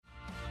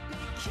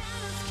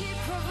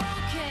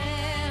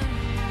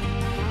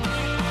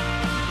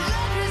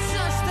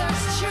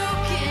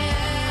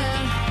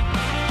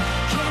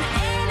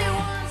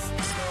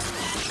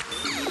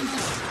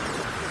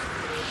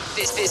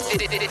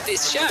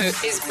This show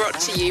is brought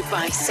to you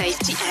by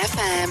Safety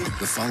FM.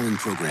 The following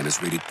program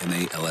is rated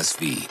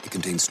MALSV. It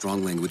contains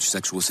strong language,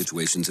 sexual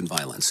situations, and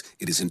violence.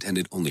 It is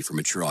intended only for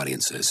mature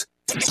audiences.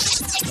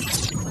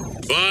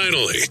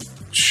 Finally,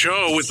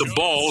 show with the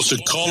balls to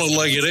call it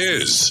like it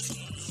is.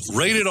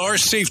 Rated R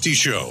Safety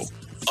Show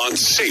on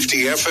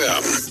Safety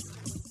FM.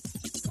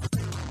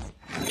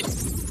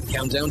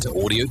 Countdown to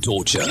audio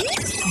torture.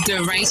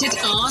 The Rated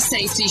R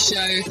Safety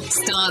Show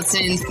starts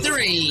in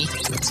 3,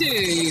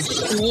 2,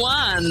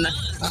 1.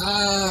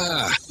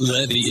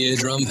 Let the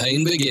eardrum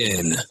pain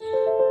begin.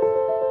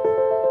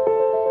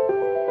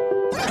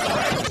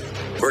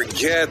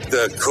 Forget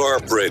the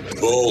corporate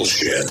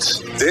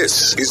bullshit.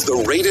 This is the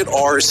Rated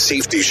R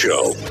Safety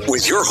Show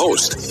with your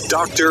host,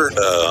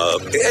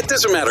 it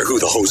doesn't matter who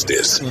the host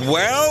is.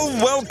 Well,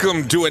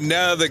 welcome to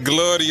another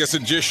glorious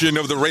edition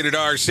of the Rated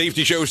R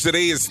Safety Show.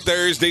 Today is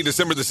Thursday,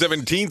 December the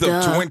 17th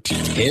of 20.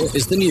 Here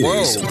is the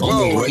news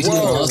on the Rated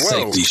R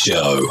Safety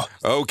Show.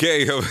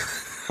 Okay.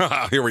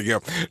 Here we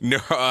go. No,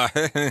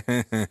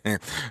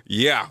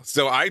 yeah,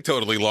 so I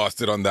totally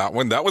lost it on that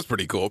one. That was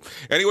pretty cool.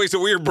 Anyway,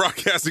 so we are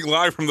broadcasting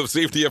live from the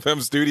Safety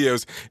FM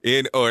studios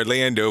in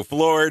Orlando,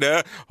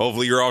 Florida.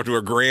 Hopefully you're off to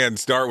a grand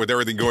start with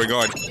everything going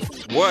on.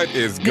 What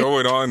is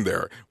going on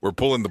there? We're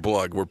pulling the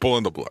plug.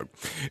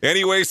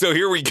 Anyway, so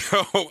here we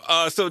go.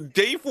 So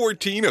day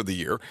 14 of the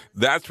year,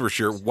 that's for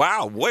sure.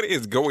 Wow, what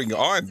is going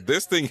on?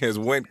 This thing has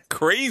went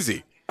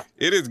crazy.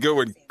 It is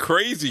going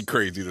crazy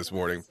this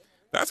morning.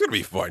 That's going to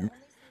be fun.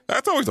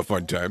 That's always a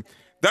fun time.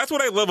 That's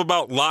what I love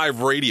about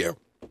live radio,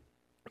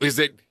 is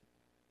that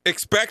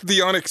expect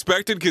the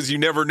unexpected because you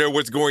never know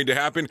what's going to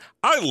happen.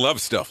 I love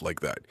stuff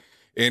like that.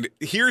 And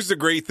here's the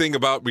great thing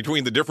about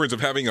between the difference of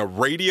having a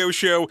radio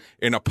show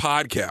and a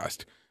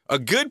podcast. A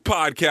good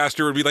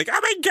podcaster would be like, oh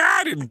my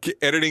God, and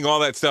editing all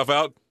that stuff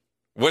out.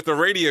 With the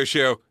radio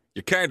show,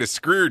 you're kind of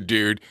screwed,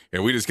 dude.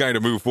 And we just kind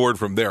of move forward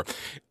from there.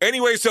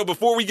 Anyway, so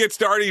before we get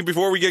started,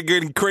 before we get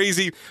getting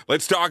crazy,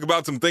 let's talk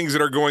about some things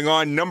that are going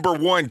on. Number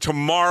one,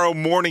 tomorrow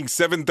morning,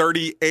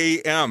 7:30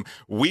 a.m.,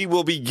 we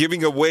will be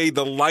giving away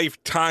the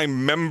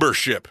lifetime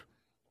membership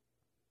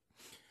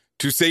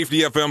to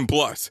Safety FM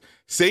Plus.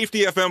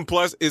 Safety FM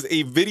Plus is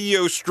a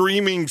video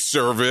streaming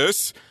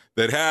service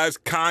that has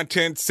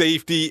content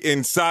safety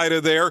inside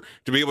of there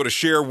to be able to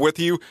share with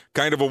you,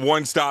 kind of a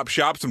one-stop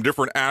shop, some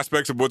different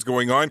aspects of what's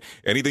going on,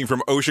 anything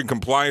from ocean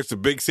compliance to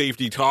big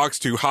safety talks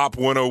to Hop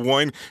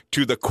 101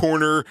 to the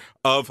corner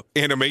of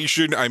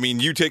animation. I mean,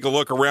 you take a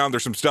look around,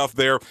 there's some stuff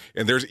there,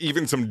 and there's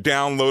even some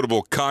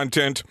downloadable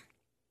content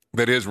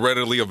that is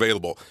readily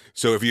available.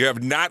 So if you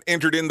have not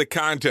entered in the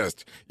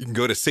contest, you can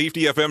go to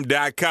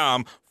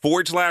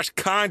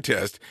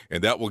safetyfm.com/contest,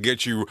 and that will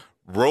get you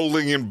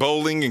rolling and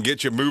bowling and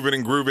get you moving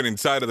and grooving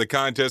inside of the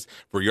contest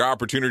for your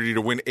opportunity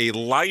to win a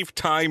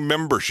lifetime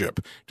membership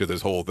to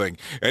this whole thing.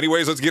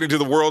 Anyways, let's get into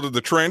the world of the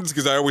trends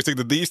because I always think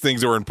that these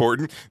things are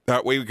important.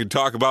 That way we can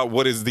talk about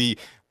what is the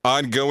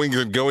ongoing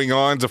and going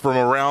on from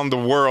around the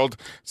world.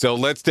 So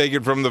let's take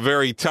it from the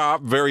very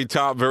top of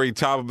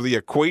the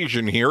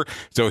equation here.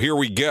 So here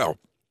we go.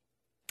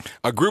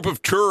 A group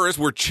of tourists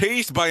were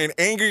chased by an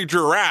angry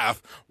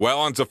giraffe while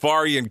on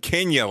safari in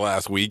Kenya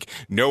last week.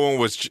 No one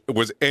was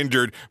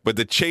injured, but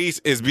the chase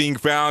is being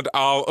found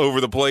all over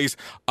the place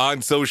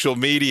on social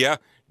media.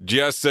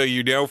 Just so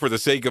you know, for the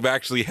sake of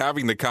actually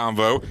having the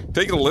convo,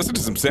 take a listen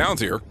to some sounds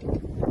here,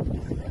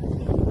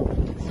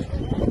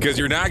 because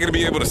you're not going to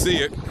be able to see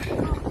it.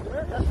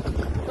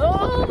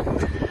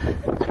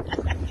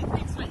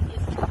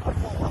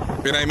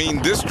 And I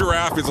mean, this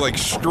giraffe is like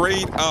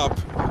straight up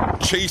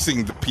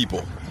chasing the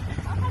people.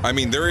 I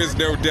mean, there is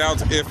no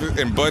doubts, ifs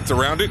and buts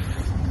around it.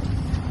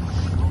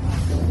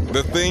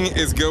 The thing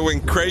is going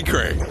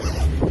cray-cray.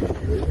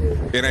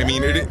 And I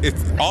mean,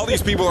 it's all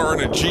these people are in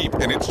a Jeep,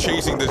 and it's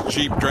chasing this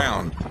Jeep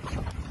down.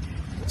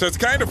 So it's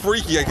kind of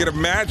freaky. I can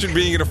imagine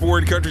being in a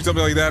foreign country,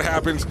 something like that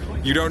happens.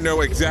 You don't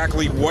know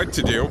exactly what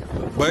to do.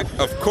 But,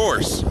 of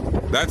course,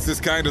 that's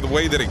just kind of the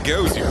way that it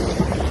goes here.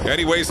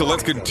 Anyway, so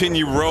let's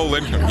continue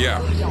rolling.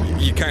 Yeah,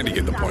 you kind of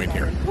get the point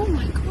here.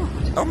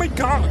 Oh my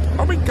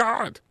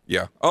God.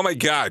 Yeah. Oh my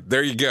God.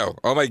 There you go.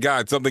 Oh my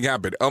God. Something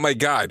happened. Oh my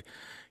God.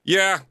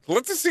 Yeah.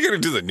 Let's just get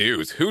into the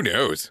news. Who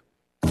knows?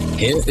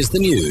 Here is the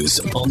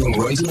news on the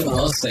Rated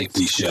R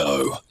Safety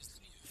Show.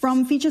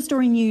 From Feature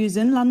Story News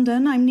in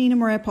London, I'm Nina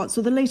Maria Potts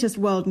with the latest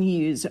world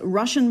news.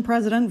 Russian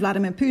President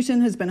Vladimir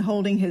Putin has been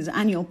holding his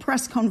annual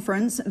press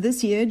conference.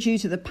 This year, due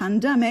to the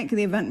pandemic,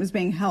 the event was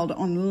being held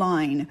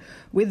online,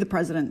 with the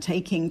president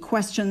taking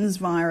questions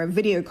via a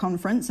video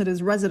conference at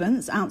his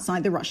residence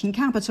outside the Russian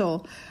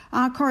capital.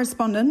 Our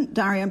correspondent,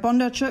 Daria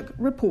Bondarchuk,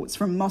 reports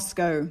from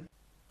Moscow.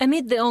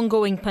 Amid the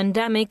ongoing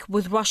pandemic,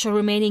 with Russia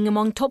remaining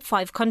among top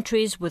 5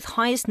 countries with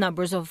highest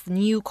numbers of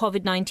new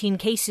COVID-19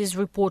 cases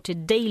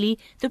reported daily,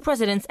 the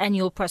president's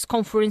annual press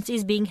conference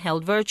is being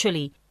held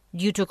virtually.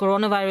 Due to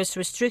coronavirus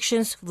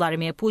restrictions,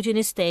 Vladimir Putin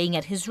is staying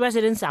at his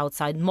residence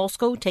outside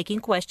Moscow, taking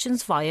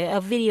questions via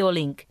a video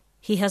link.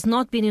 He has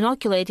not been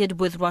inoculated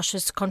with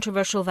Russia's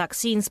controversial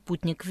vaccine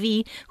Sputnik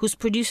V, whose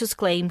producers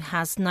claim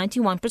has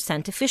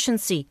 91%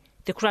 efficiency.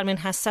 The Kremlin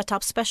has set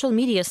up special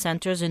media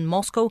centers in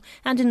Moscow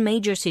and in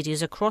major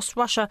cities across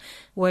Russia,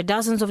 where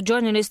dozens of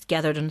journalists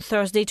gathered on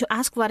Thursday to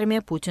ask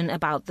Vladimir Putin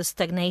about the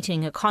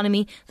stagnating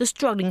economy, the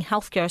struggling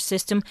healthcare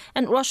system,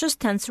 and Russia's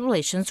tense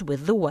relations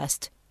with the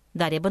West.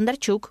 Daria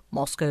Bondarchuk,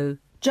 Moscow.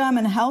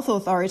 German health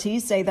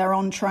authorities say they're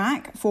on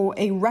track for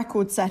a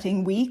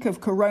record-setting week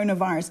of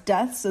coronavirus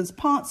deaths as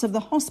parts of the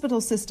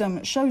hospital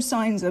system show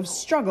signs of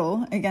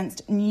struggle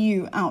against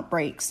new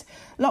outbreaks.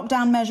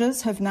 Lockdown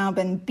measures have now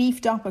been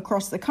beefed up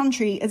across the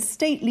country as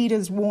state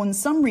leaders warn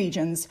some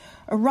regions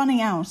are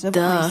running out of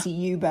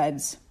ICU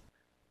beds.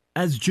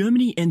 As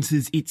Germany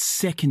enters its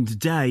second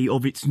day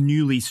of its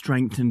newly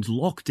strengthened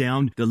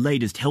lockdown, the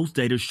latest health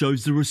data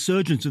shows the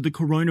resurgence of the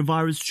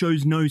coronavirus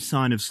shows no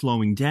sign of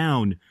slowing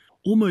down.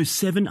 Almost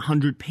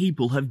 700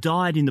 people have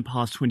died in the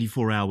past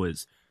 24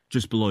 hours,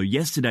 just below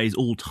yesterday's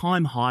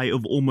all-time high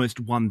of almost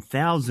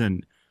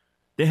 1,000.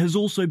 There has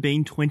also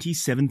been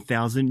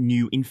 27,000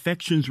 new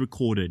infections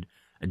recorded,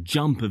 a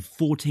jump of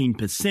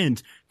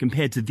 14%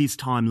 compared to this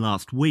time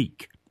last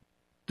week.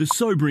 The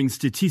sobering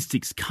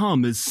statistics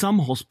come as some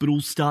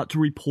hospitals start to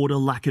report a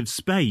lack of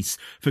space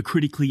for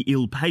critically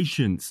ill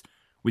patients,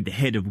 with the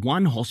head of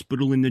one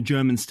hospital in the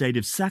German state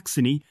of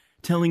Saxony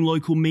telling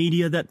local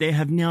media that there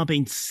have now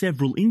been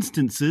several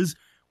instances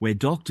where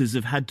doctors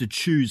have had to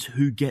choose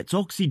who gets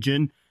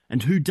oxygen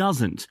and who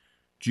doesn't,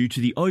 due to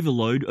the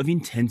overload of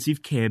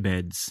intensive care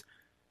beds.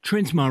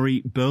 Trent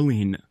Murray,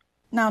 Berlin.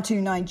 Now to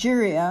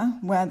Nigeria,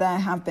 where there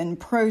have been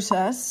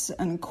protests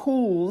and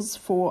calls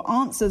for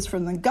answers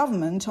from the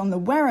government on the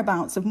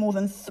whereabouts of more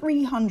than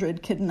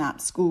 300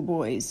 kidnapped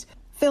schoolboys.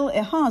 Phil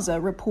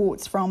Ihaza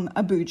reports from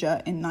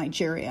Abuja in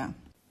Nigeria.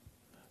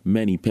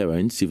 Many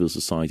parents, civil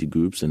society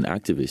groups and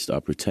activists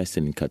are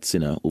protesting in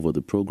Katsina over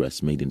the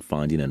progress made in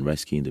finding and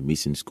rescuing the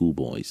missing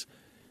schoolboys.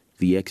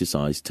 The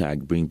exercise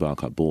tagged Bring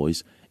Back Our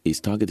Boys is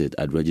targeted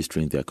at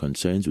registering their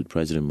concerns with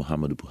President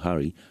Muhammadu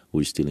Buhari, who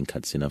is still in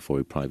Katsina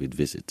for a private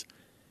visit.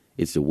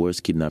 It's the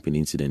worst kidnapping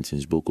incident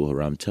since Boko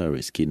Haram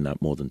terrorists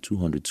kidnapped more than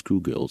 200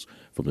 schoolgirls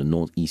from the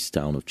northeast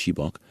town of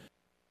Chibok.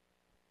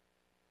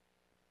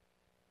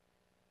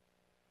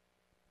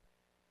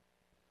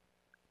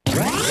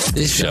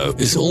 This show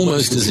is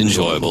almost as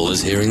enjoyable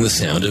as hearing the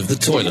sound of the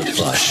toilet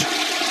flush.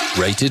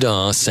 Rated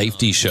R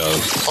Safety Show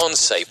on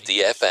Safety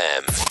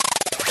FM.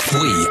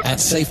 We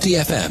at Safety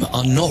FM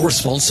are not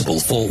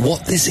responsible for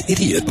what this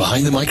idiot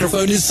behind the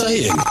microphone is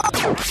saying.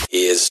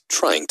 He is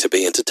trying to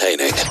be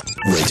entertaining.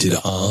 Rated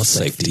R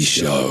Safety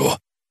Show.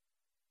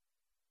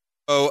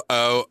 Well,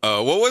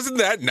 wasn't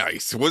that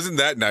nice? Wasn't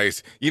that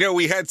nice? You know,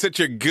 we had such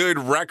a good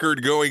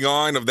record going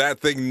on of that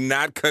thing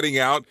not cutting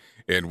out.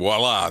 And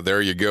voila, there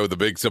you go, the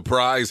big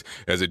surprise,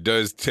 as it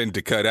does tend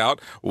to cut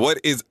out. What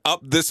is up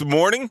this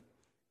morning?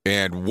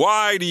 And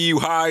why do you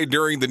hide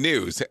during the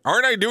news?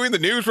 Aren't I doing the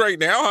news right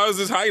now? How is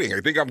this hiding? I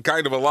think I'm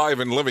kind of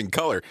alive and living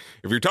color.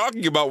 If you're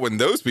talking about when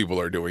those people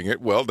are doing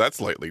it, well, that's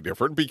slightly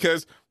different,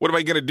 because what am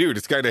I going to do?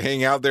 Just kind of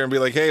hang out there and be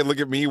like, hey, look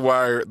at me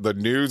while the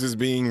news is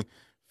being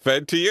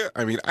fed to you?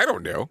 I mean, I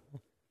don't know.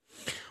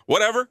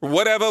 Whatever.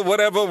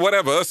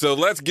 So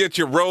let's get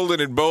you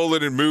rolling and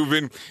bowling and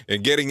moving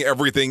and getting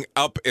everything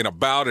up and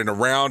about and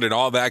around and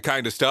all that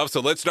kind of stuff. So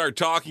let's start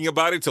talking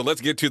about it. So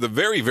let's get to the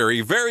very,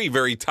 very, very,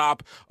 very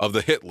top of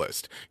the hit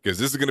list, because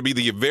this is going to be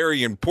the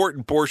very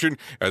important portion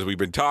as we've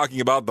been talking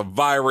about the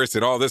virus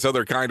and all this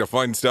other kind of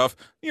fun stuff.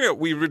 You know,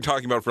 we've been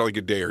talking about for like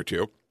a day or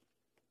two,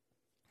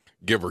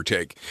 give or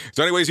take.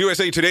 So anyways,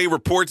 USA Today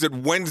reports that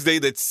Wednesday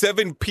that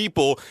 7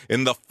 people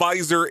in the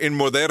Pfizer and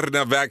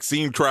Moderna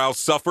vaccine trial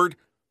suffered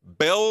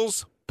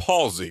Bell's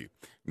palsy.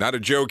 Not a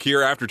joke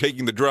here. After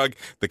taking the drug,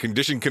 the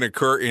condition can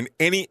occur in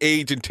any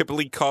age and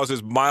typically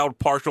causes mild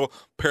partial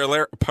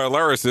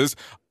paralysis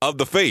of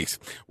the face.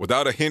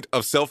 Without a hint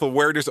of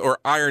self-awareness or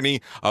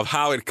irony of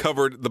how it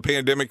covered the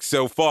pandemic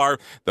so far,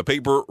 the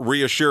paper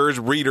reassures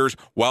readers,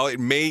 while it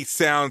may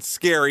sound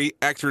scary,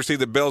 experts say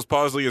that Bell's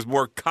palsy is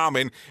more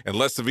common and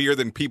less severe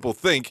than people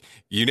think.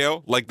 You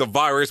know, like the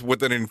virus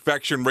with an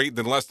infection rate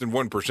than less than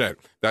 1%.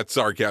 That's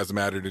sarcasm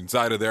added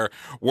inside of there.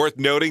 Worth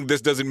noting,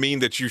 this doesn't mean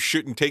that you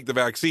shouldn't take the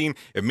vaccine.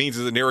 It means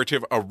that the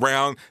narrative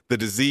around the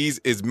disease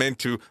is meant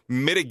to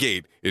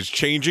mitigate is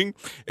changing,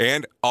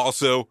 and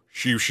also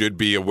you should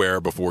be aware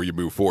before you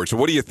move forward. So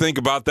what do you think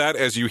about that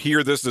as you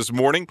hear this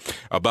morning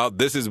about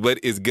this is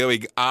what is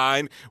going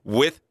on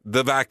with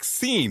the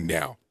vaccine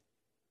now?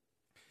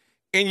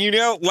 And, you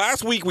know,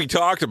 last week we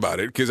talked about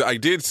it because I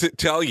did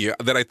tell you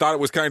that I thought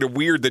it was kind of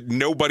weird that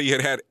nobody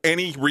had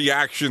any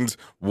reactions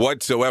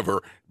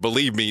whatsoever.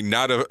 Believe me,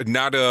 not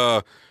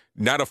a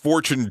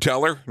fortune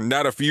teller,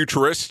 not a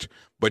futurist,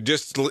 but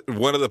just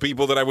one of the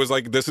people that I was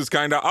like, this is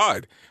kind of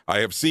odd. I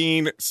have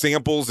seen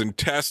samples and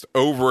tests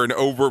over and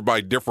over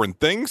by different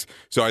things,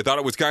 so I thought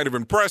it was kind of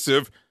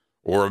impressive,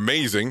 or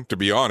amazing, to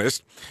be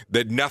honest,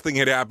 that nothing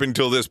had happened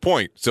till this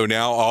point. So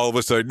now, all of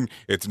a sudden,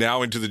 it's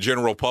now into the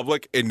general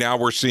public, and now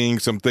we're seeing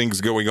some things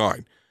going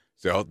on.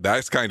 So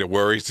that's kind of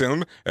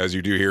worrisome, as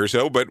you do hear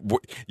so, but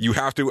you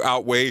have to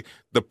outweigh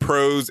the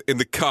pros and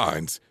the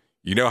cons.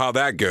 You know how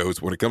that goes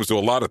when it comes to a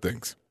lot of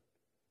things.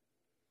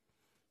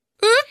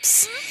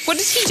 Oops! What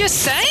did he just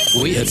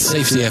say? We at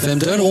Safety FM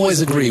don't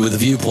always agree with the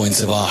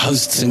viewpoints of our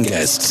hosts and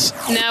guests.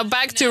 Now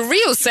back to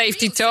real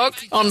safety talk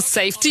on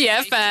Safety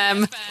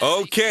FM.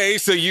 Okay,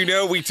 so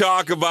we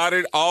talk about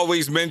it,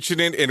 always mention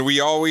it, and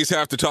we always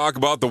have to talk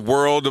about the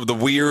world of the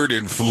weird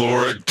in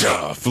Florida.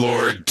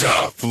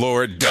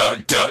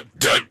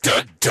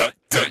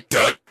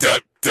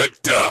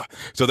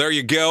 So there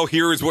you go.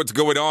 Here is what's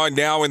going on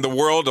now in the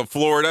world of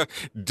Florida.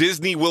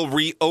 Disney will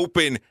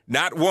reopen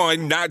not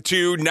 1, not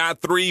 2,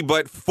 not 3,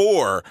 but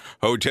 4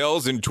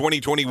 hotels in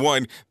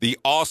 2021. The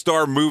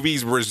All-Star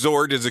Movies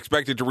Resort is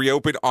expected to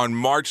reopen on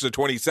March the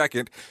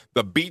 22nd.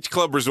 The Beach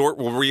Club Resort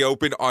will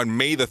reopen on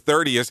May the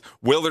 30th.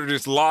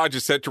 Wilderness Lodge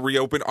is set to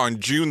reopen on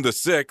June the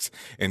 6th.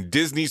 And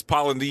Disney's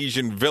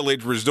Polynesian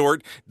Village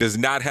Resort does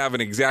not have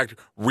an exact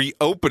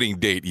reopening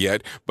date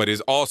yet, but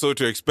is also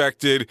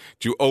expected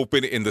to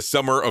open in the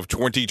summer of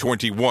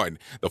 2021.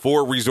 The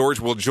 4 resorts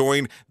will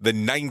join the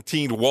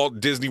 19 Walt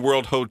Disney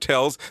World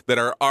hotels that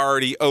are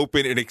already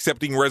open and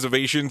accepting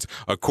reservations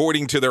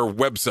according to their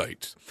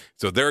website.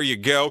 So there you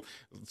go.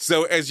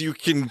 So as you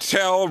can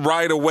tell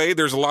right away,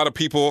 there's a lot of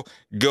people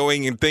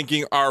going and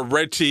thinking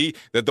already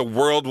that the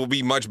world will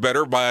be much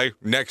better by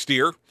next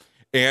year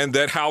and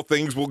that how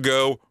things will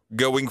go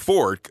going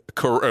forward,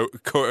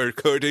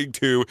 according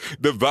to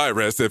the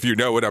virus, if you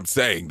know what I'm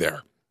saying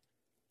there.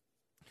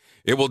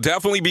 It will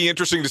definitely be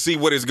interesting to see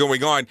what is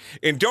going on.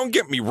 And don't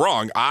get me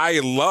wrong, I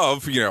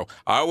love, I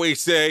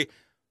always say,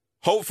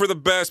 hope for the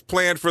best,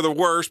 plan for the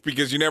worst,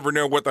 because you never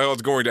know what the hell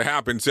is going to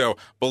happen. So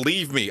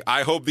believe me,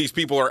 I hope these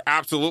people are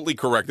absolutely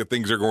correct that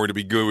things are going to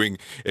be going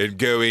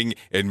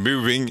and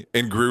moving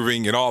and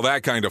grooving and all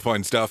that kind of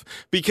fun stuff.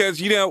 Because,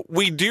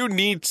 we do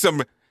need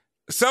some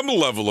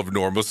level of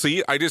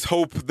normalcy. I just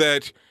hope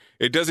that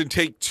it doesn't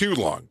take too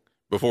long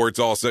before it's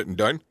all said and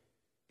done.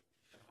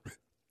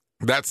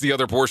 That's the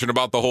other portion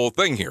about the whole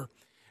thing here.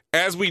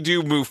 As we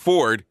do move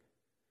forward,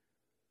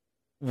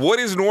 what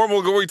is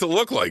normal going to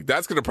look like?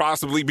 That's going to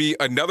possibly be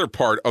another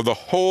part of the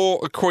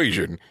whole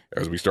equation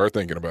as we start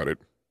thinking about it.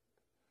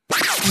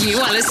 You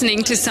are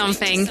listening to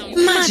something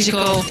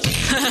magical.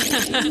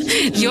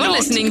 You're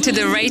listening to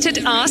the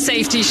Rated R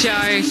Safety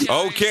Show.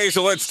 Okay,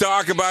 so let's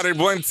talk about it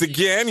once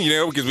again,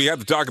 because we have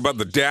to talk about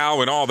the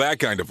Dow and all that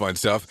kind of fun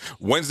stuff.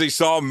 Wednesday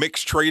saw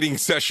mixed trading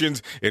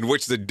sessions in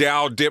which the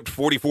Dow dipped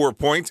 44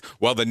 points,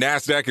 while the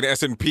NASDAQ and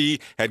S&P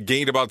had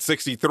gained about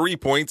 63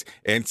 points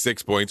and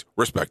 6 points,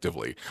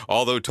 respectively.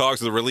 Although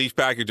talks of the relief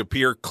package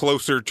appear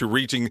closer to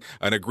reaching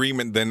an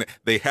agreement than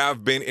they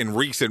have been in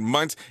recent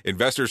months,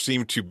 investors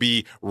seem to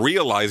be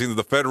realizing that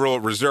the Federal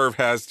Reserve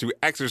has to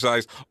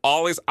exercise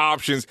all its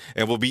options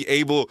and will be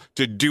able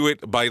to do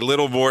it by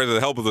little more than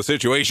the help of the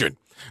situation.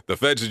 The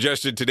Fed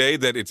suggested today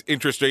that its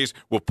interest rates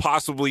will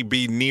possibly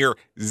be near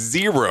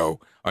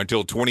zero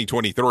until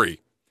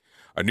 2023.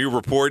 A new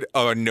report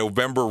on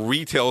November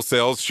retail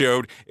sales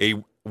showed a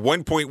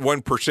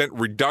 1.1%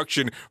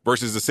 reduction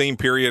versus the same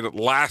period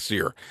last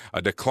year.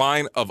 A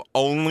decline of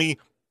only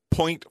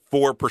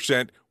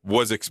 0.4%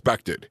 was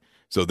expected.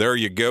 So there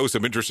you go.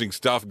 Some interesting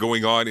stuff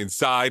going on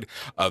inside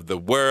of the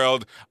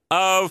world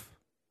of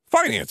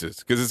finances,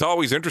 because it's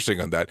always interesting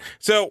on that.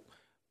 So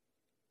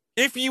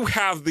if you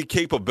have the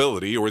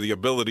capability or the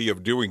ability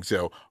of doing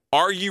so,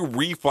 are you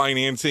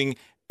refinancing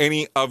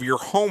any of your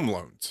home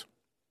loans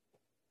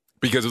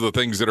because of the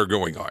things that are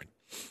going on?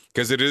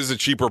 Because it is a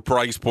cheaper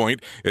price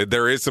point.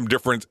 There is some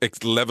different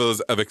levels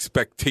of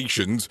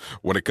expectations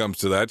when it comes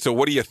to that. So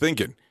what are you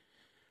thinking?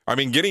 I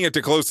mean, getting it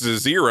to close to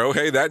zero,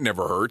 hey, that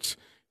never hurts.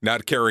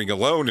 Not carrying a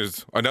loan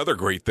is another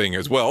great thing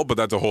as well, but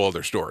that's a whole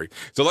other story.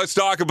 So let's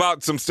talk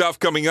about some stuff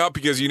coming up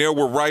because,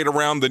 we're right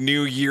around the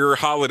New Year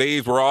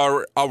holidays. We're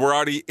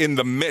already in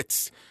the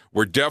midst.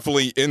 We're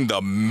definitely in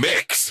the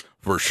mix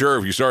for sure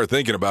if you start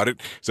thinking about it.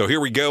 So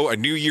here we go. A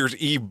New Year's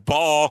Eve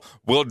ball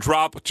will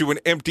drop to an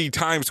empty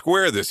Times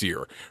Square this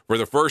year. For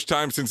the first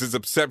time since its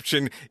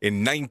inception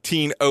in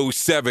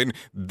 1907,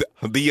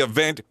 the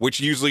event,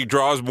 which usually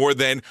draws more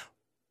than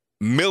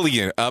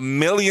a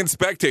million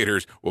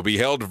spectators, will be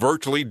held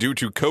virtually due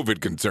to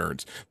COVID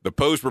concerns. The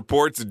Post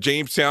reports that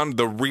Jamestown,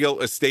 the real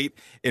estate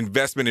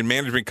investment and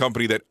management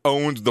company that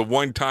owns the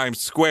One Times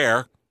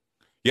Square,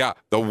 has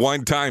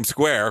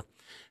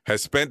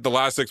spent the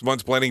last 6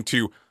 months planning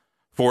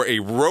for a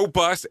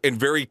robust and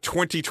very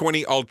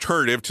 2020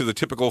 alternative to the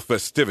typical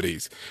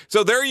festivities.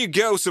 So there you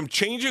go. Some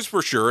changes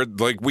for sure,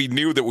 like we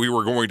knew that we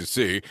were going to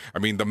see. I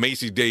mean, the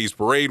Macy's Days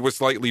Parade was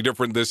slightly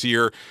different this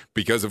year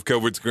because of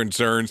COVID's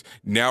concerns.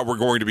 Now we're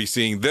going to be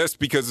seeing this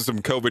because of some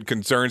COVID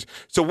concerns.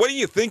 So what are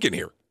you thinking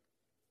here?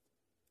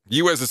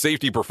 You as a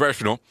safety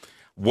professional,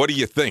 what do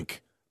you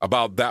think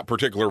about that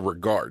particular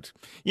regard?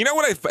 You know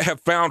what I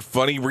have found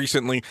funny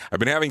recently? I've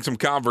been having some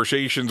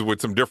conversations with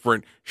some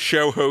different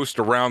show hosts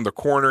around the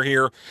corner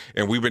here,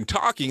 and we've been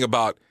talking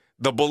about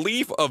the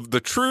belief of the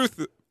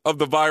truth of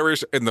the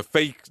virus and the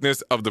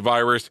fakeness of the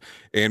virus.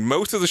 And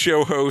most of the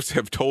show hosts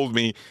have told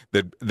me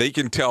that they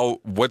can tell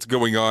what's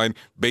going on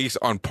based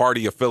on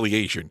party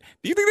affiliation.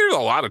 Do you think there's a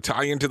lot of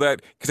tie into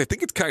that? Because I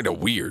think it's kind of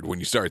weird when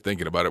you start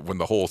thinking about it when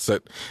the whole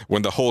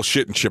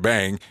shit and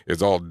shebang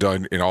is all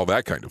done and all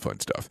that kind of fun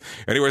stuff.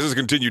 Anyways, let's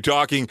continue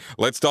talking.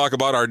 Let's talk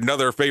about our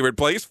another favorite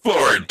place,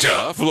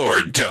 Florida.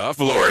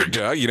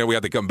 You know, we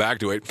have to come back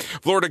to it.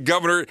 Florida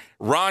Governor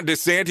Ron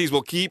DeSantis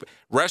will keep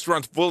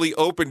restaurants fully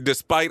open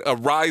despite a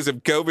rise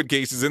of COVID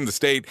cases in the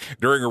state.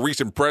 During a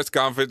recent press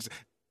conference,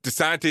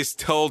 DeSantis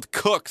told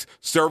cooks,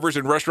 servers,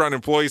 and restaurant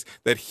employees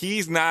that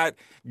he's not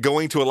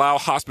going to allow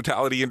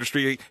hospitality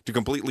industry to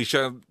completely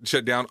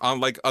shut down,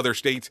 unlike other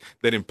states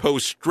that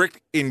impose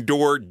strict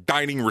indoor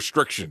dining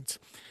restrictions.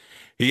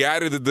 He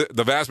added that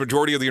the vast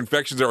majority of the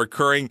infections are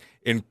occurring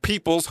in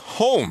people's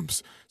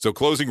homes. So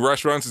closing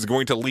restaurants is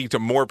going to lead to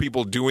more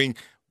people doing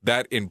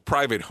that in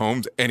private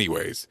homes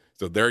anyways.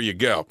 So there you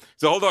go.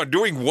 So hold on,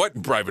 doing what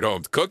in private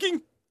homes?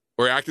 Cooking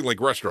or acting like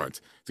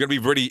restaurants? It's going to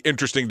be pretty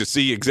interesting to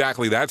see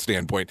exactly that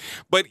standpoint.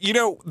 But, you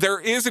know,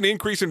 there is an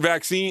increase in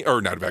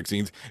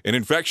in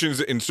infections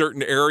in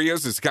certain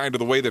areas. It's kind of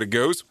the way that it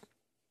goes,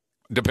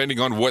 depending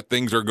on what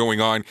things are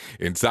going on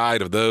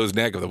inside of those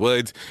neck of the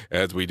woods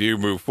as we do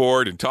move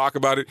forward and talk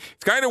about it.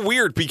 It's kind of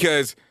weird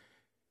because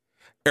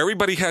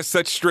everybody has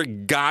such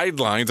strict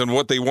guidelines on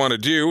what they want to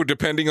do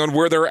depending on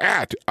where they're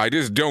at. I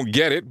just don't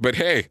get it, but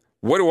hey,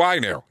 what do I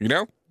know? You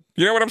know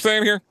what I'm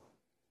saying here?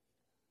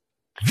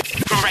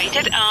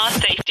 Rated R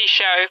Safety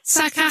Show.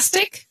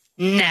 Sarcastic?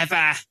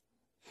 Never.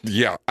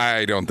 Yeah,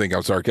 I don't think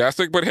I'm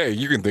sarcastic, but hey,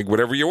 you can think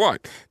whatever you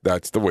want.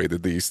 That's the way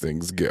that these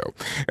things go.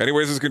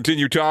 Anyways, let's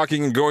continue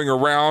talking and going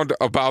around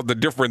about the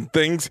different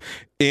things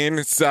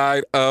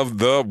inside of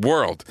the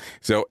world.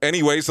 So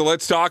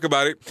let's talk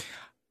about it.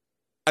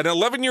 An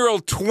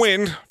 11-year-old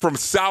twin from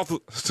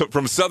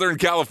Southern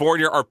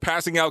California are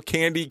passing out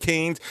candy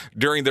canes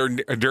in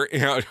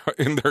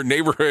their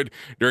neighborhood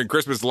during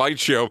Christmas light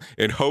show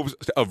in hopes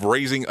of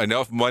raising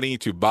enough money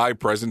to buy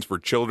presents for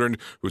children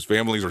whose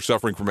families are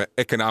suffering from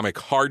economic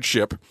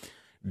hardship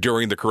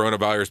during the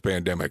coronavirus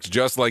pandemic.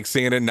 Just like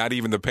Santa, not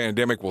even the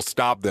pandemic will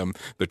stop them.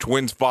 The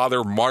twins'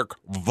 father, Mark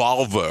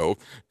Valvo,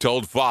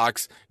 told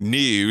Fox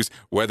News,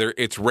 whether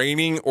it's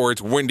raining or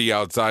it's windy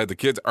outside, the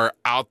kids are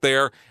out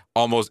there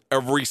almost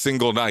every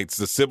single night.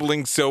 The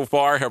siblings so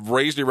far have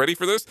raised, you ready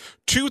for this?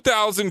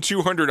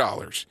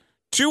 $2,200.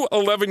 Two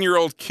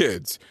 11-year-old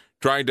kids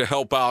trying to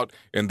help out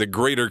in the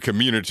greater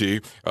community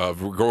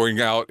of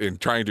going out and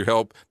trying to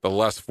help the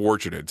less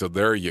fortunate. So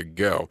there you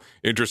go.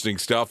 Interesting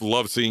stuff.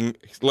 Love seeing,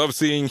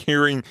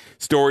 hearing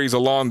stories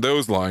along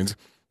those lines,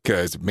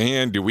 because,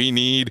 man, do we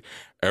need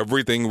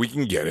everything we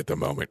can get at the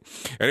moment.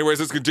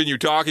 Anyways, let's continue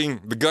talking.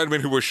 The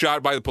gunman who was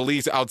shot by the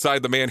police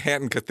outside the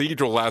Manhattan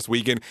Cathedral last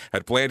weekend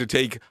had planned to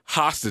take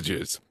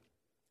hostages.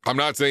 I'm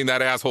not saying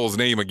that asshole's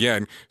name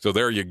again, so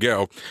there you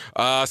go.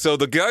 So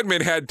the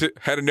gunman had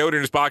a note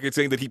in his pocket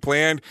saying that he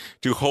planned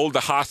to hold the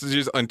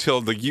hostages until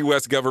the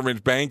U.S.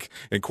 government, bank,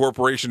 and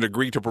corporation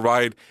agreed to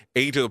provide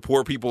aid to the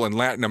poor people in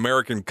Latin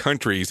American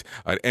countries,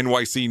 an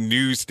NYC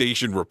news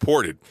station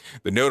reported.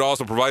 The note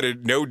also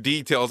provided no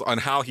details on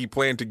how he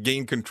planned to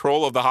gain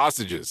control of the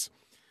hostages.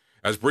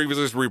 As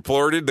previously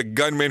reported, the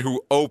gunman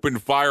who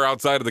opened fire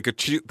outside of the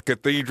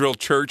Cathedral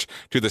Church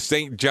to the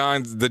St.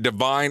 John's the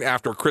Divine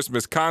after a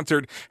Christmas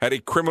concert had a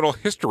criminal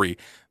history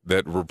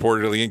that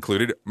reportedly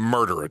included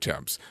murder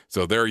attempts.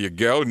 So there you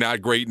go.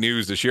 Not great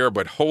news to share,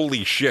 but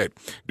holy shit,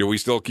 do we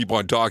still keep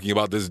on talking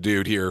about this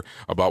dude here,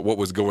 about what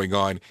was going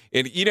on.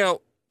 And, you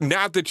know,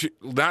 not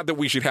that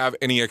we should have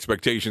any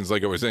expectations,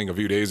 like I was saying a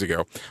few days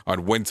ago,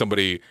 on when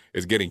somebody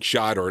is getting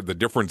shot or the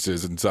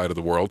differences inside of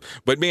the world.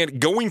 But, man,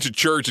 going to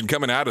church and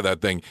coming out of that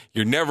thing,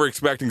 you're never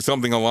expecting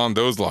something along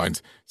those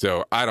lines.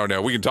 So, I don't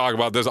know. We can talk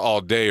about this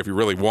all day if you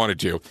really wanted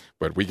to,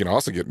 but we can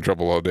also get in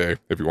trouble all day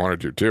if you wanted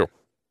to, too.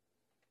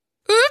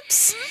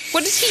 Oops!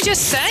 What did he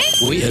just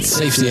say? We at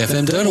Safety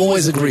FM don't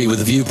always agree with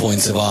the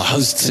viewpoints of our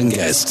hosts and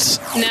guests.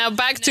 Now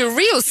back to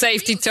real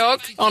safety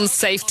talk on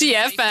Safety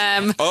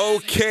FM.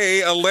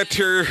 Okay, a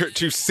letter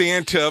to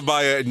Santa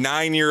by a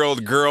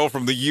 9-year-old girl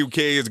from the UK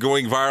is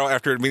going viral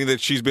after admitting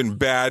that she's been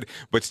bad,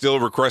 but still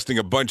requesting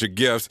a bunch of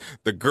gifts.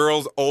 The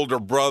girl's older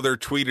brother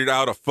tweeted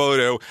out a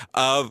photo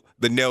of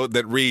the note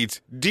that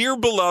reads, "Dear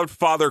beloved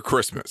Father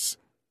Christmas,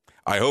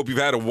 I hope you've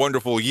had a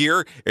wonderful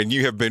year and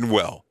you have been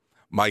well.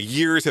 My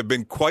years have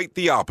been quite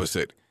the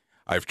opposite.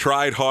 I've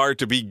tried hard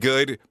to be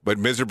good, but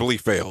miserably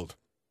failed.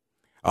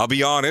 I'll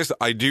be honest,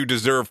 I do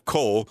deserve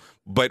coal,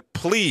 but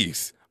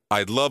please,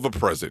 I'd love a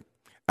present.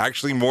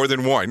 Actually, more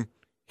than one.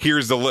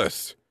 Here's the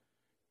list.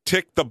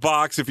 Tick the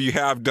box if you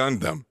have done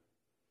them."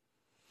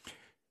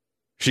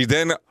 She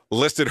then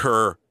listed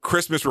her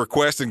Christmas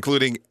requests,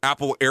 including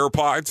Apple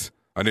AirPods,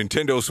 a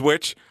Nintendo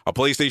Switch, a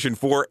PlayStation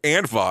 4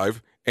 and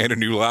 5, and a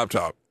new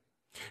laptop.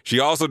 She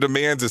also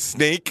demands a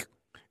snake,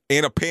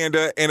 and a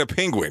panda, and a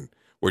penguin,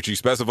 which she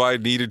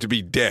specified needed to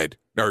be dead.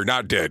 Or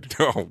not dead.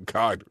 Oh,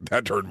 God,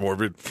 that turned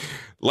morbid.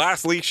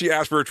 Lastly, she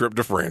asked for a trip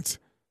to France.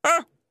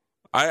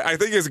 I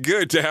think it's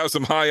good to have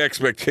some high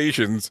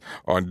expectations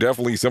on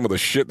definitely some of the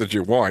shit that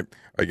you want.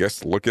 I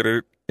guess look at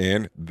it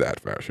in that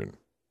fashion.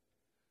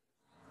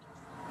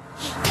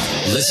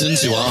 Listen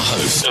to our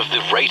host of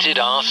the Rated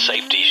R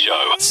Safety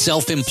Show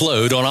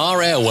self-implode on our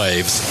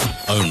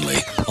airwaves, only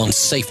on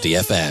Safety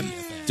FM.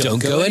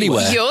 Don't go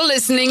anywhere. You're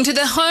listening to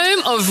the home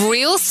of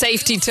real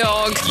safety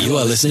talk. You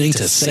are listening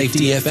to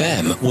Safety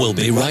FM. We'll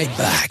be right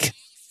back.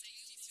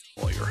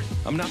 Lawyer.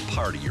 I'm not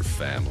part of your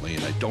family,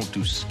 and I don't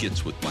do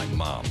skits with my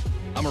mom.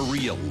 I'm a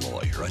real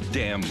lawyer, a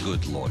damn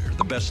good lawyer,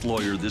 the best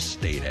lawyer this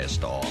state has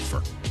to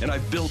offer. And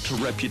I've built a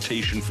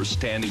reputation for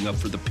standing up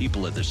for the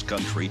people of this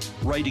country,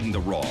 righting the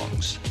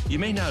wrongs. You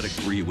may not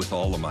agree with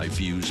all of my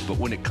views, but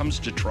when it comes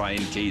to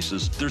trying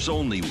cases, there's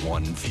only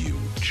one view,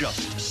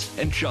 justice.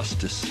 And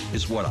justice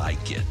is what I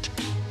get.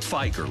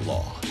 Figer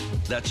law.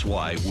 That's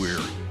why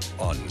we're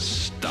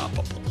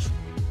unstoppable.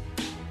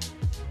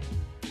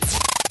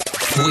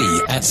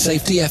 We at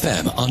Safety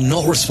FM are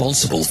not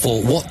responsible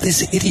for what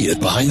this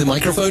idiot behind the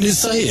microphone is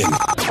saying.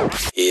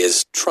 He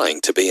is trying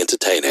to be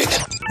entertaining.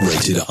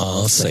 Rated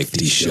R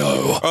Safety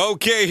Show.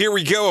 Okay, here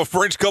we go. A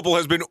French couple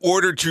has been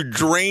ordered to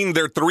drain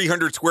their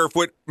 300 square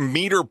foot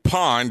meter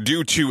pond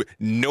due to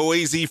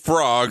noisy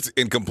frogs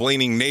and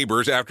complaining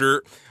neighbors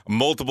after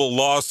multiple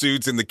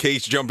lawsuits in the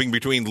case jumping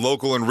between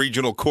local and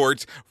regional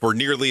courts for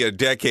nearly a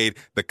decade.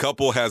 The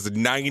couple has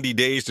 90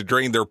 days to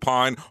drain their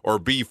pond or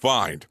be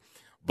fined.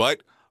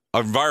 But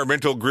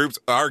environmental groups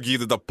argue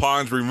that the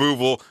pond's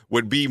removal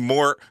would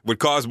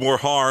cause more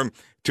harm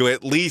to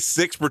at least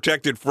 6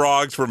 protected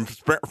frogs from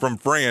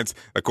France,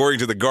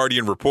 according to the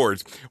Guardian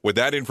reports. With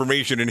that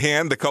information in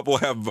hand, the couple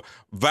have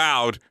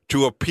vowed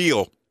to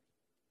appeal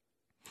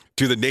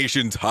to the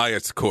nation's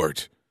highest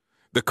court,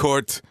 the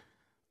Court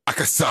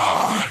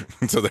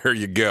Akassar. So there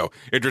you go.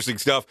 Interesting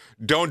stuff.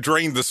 Don't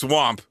drain the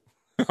swamp.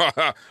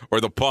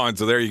 Or the pond.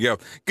 So there you go.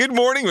 Good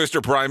morning,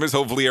 Mr. Primus.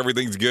 Hopefully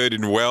everything's good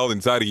and well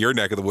inside of your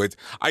neck of the woods.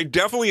 I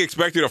definitely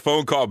expected a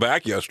phone call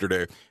back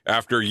yesterday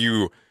after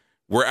you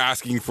were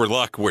asking for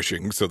luck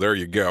wishing. So there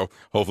you go.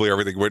 Hopefully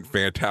everything went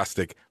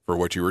fantastic for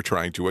what you were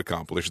trying to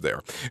accomplish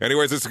there.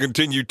 Anyways, let's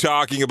continue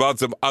talking about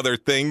some other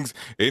things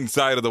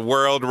inside of the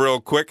world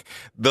real quick.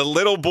 The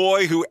little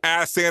boy who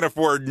asked Santa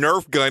for a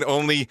Nerf gun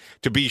only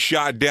to be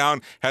shot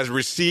down has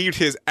received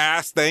his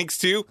ass thanks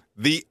to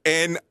the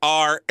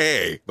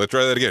NRA. Let's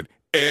try that again.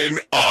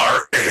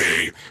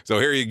 NRA. So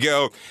here you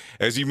go.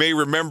 As you may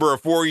remember, a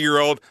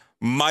 4-year-old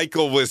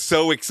Michael was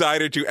so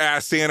excited to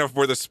ask Santa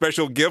for the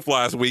special gift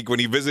last week when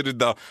he visited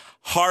the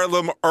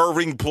Harlem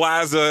Irving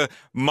Plaza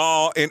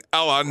Mall in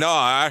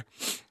Illinois.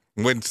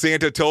 When he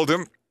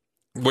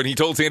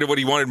told Santa what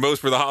he wanted most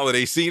for the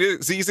holiday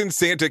season,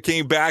 Santa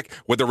came back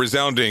with a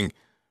resounding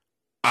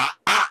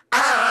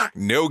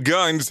no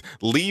guns,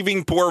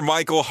 leaving poor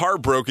Michael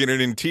heartbroken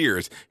and in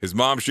tears. His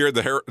mom shared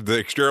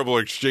the terrible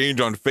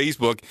exchange on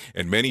Facebook,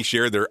 and many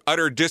shared their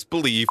utter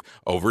disbelief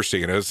over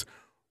Santa's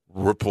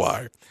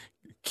reply.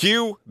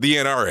 Cue the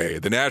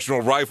NRA. The National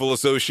Rifle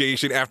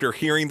Association, after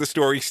hearing the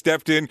story,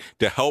 stepped in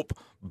to help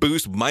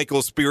boost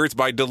Michael's spirits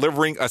by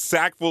delivering a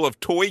sack full of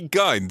toy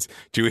guns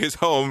to his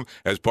home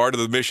as part of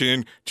the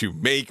mission to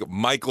make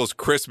Michael's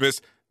Christmas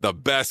the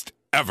best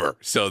ever.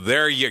 So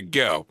there you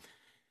go.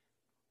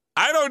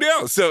 I don't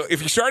know. So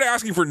if you start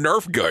asking for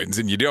Nerf guns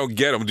and you don't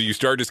get them, do you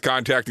start just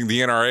contacting the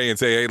NRA and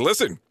say, hey,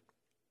 listen,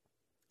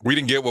 we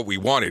didn't get what we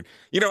wanted?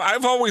 You know,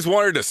 I've always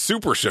wanted a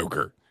Super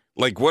Soaker,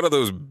 like one of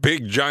those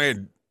big,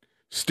 giant,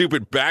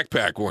 stupid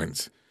backpack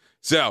ones.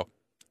 So,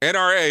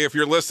 NRA, if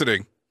you're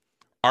listening,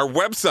 our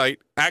website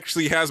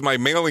actually has my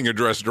mailing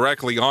address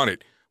directly on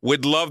it.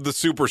 Would love the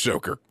Super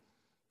Soaker.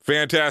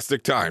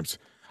 Fantastic times.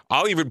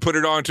 I'll even put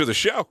it onto the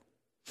show.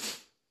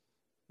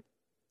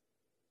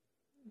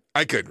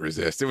 I couldn't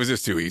resist. It was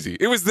just too easy.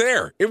 It was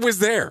there. It was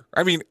there.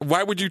 I mean,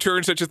 why would you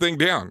turn such a thing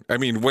down? I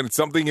mean, when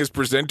something is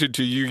presented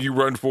to you, you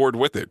run forward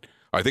with it.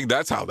 I think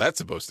that's how that's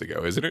supposed to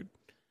go, isn't it?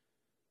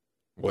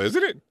 Well,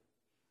 isn't it?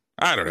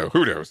 I don't know.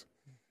 Who knows?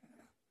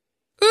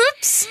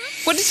 Oops.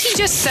 What did he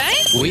just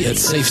say? We at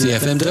Safety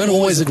FM don't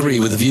always agree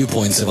with the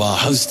viewpoints of our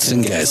hosts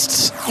and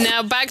guests.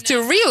 Now back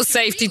to real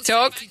safety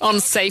talk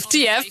on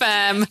Safety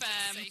FM.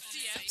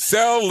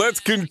 So let's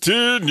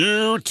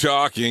continue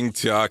talking.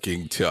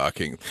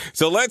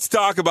 So let's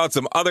talk about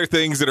some other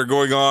things that are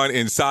going on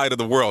inside of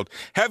the world.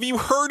 Have you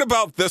heard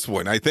about this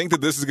one? I think that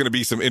this is going to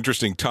be some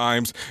interesting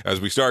times as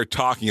we start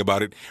talking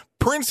about it.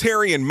 Prince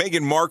Harry and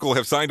Meghan Markle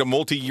have signed a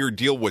multi-year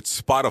deal with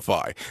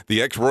Spotify.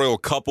 The ex-royal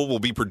couple will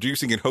be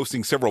producing and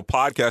hosting several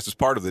podcasts as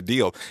part of the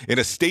deal. In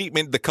a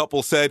statement, the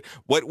couple said,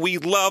 "What we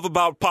love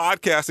about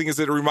podcasting is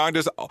that it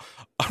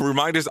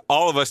reminds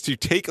all of us to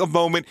take a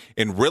moment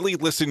and really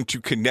listen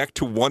to connect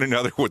to one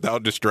another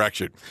without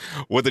distraction.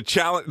 With the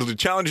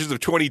challenges of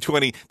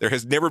 2020, there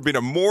has never been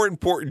a more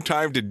important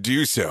time to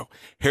do so.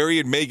 Harry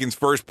and Meghan's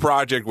first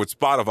project with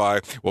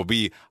Spotify will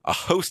be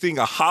hosting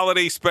a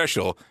holiday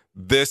special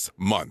this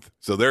month."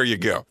 So there you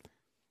go.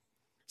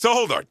 So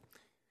hold on.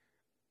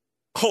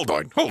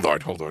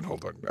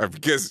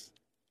 Because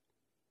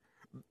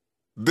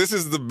this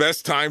is the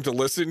best time to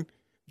listen.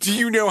 Do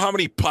you know how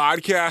many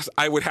podcasts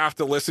I would have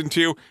to listen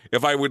to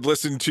if I would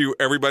listen to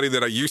everybody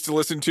that I used to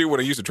listen to when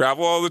I used to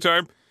travel all the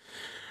time?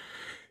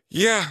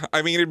 Yeah,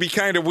 I mean, it'd be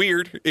kind of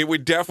weird. It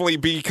would definitely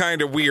be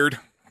kind of weird.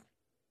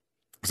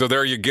 So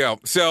there you go.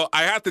 So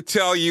I have to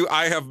tell you,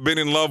 I have been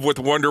in love with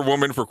Wonder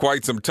Woman for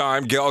quite some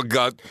time. Gal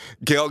Gadot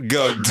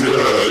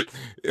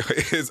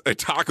is a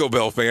Taco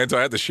Bell fan, so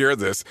I had to share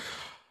this.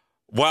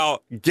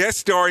 While guest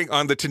starring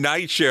on The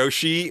Tonight Show,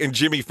 she and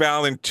Jimmy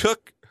Fallon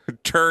took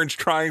turns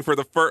trying for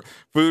the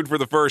food for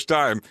the first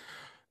time.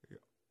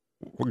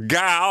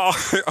 Gal,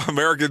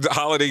 American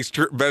holidays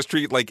best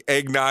treat like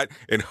eggnog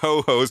and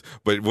ho-hos,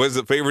 but was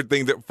the favorite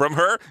thing from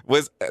her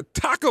was a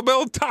Taco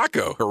Bell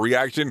taco. Her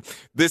reaction,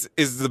 this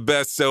is the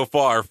best so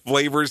far.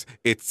 Flavors,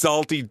 it's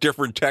salty,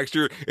 different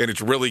texture, and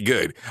it's really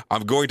good.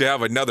 I'm going to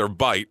have another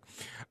bite.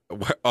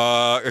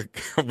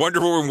 Wonder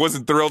Woman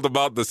wasn't thrilled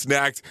about the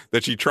snacks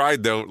that she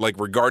tried, though, like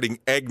regarding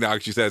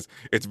eggnog. She says,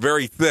 it's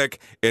very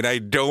thick, and I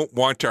don't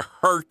want to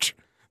hurt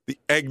the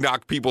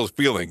eggnog people's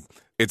feeling.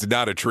 It's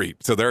not a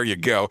treat. So there you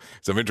go.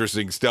 Some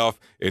interesting stuff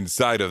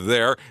inside of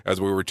there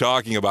as we were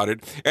talking about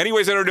it.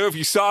 Anyways, I don't know if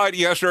you saw it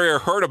yesterday or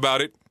heard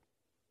about it,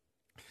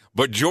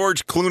 but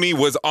George Clooney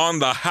was on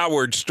the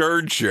Howard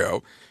Stern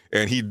show,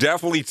 and he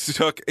definitely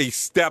took a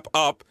step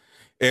up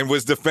and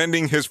was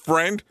defending his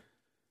friend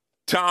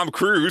Tom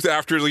Cruise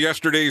after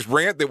yesterday's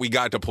rant that we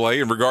got to play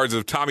in regards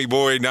of Tommy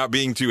Boy not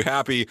being too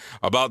happy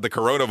about the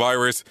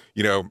coronavirus,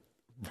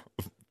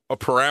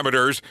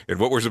 parameters and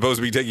what were supposed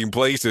to be taking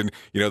place and,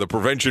 the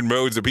prevention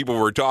modes that people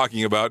were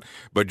talking about.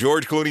 But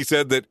George Clooney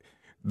said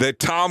that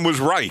Tom was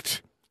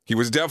right. He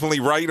was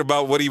definitely right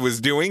about what he was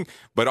doing,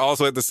 but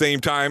also at the same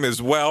time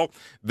as well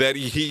that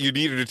you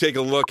needed to take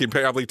a look and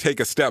probably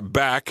take a step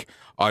back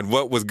on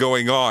what was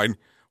going on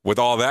with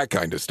all that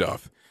kind of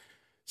stuff.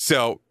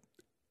 So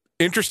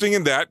interesting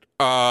in that,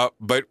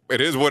 but it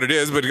is what it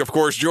is. But of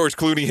course, George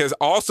Clooney has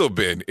also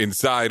been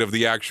inside of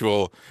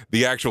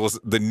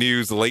the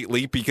news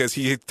lately because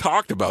he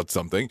talked about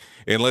something.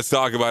 And let's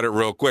talk about it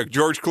real quick.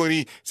 George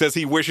Clooney says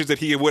he wishes that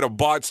he would have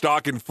bought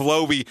stock in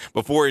Flowbee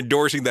before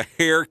endorsing the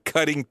hair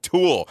cutting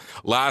tool.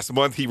 Last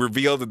month, he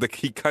revealed that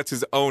he cuts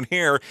his own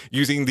hair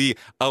using the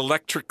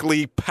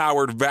electrically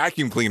powered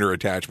vacuum cleaner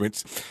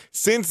attachments.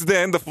 Since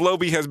then, the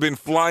Flowbee has been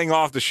flying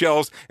off the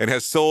shelves and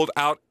has sold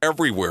out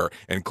everywhere.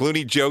 And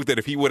Clooney joked that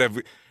if we would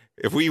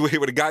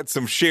have got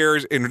some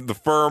shares in the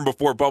firm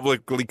before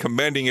publicly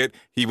commending it,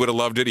 he would have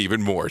loved it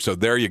even more. So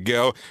there you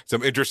go.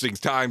 Some interesting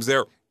times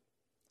there.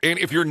 And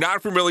if you're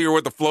not familiar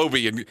with the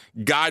Flowbee, and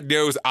God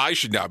knows I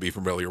should not be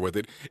familiar with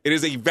it, it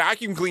is a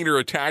vacuum cleaner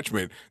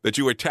attachment that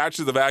you attach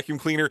to the vacuum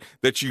cleaner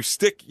that you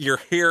stick your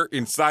hair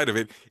inside of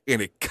it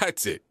and it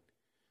cuts it.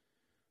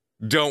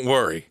 Don't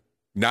worry.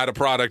 Not a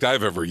product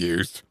I've ever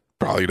used.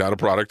 Probably not a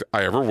product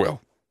I ever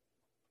will.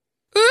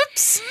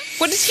 Oops!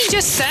 What did he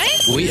just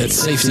say? We at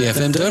Safety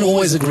FM don't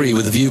always agree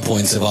with the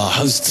viewpoints of our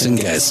hosts and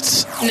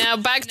guests. Now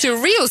back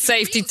to real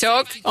safety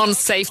talk on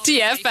Safety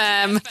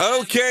FM.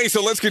 Okay,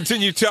 so let's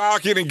continue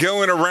talking and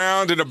going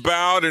around and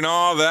about and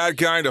all that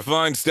kind of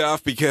fun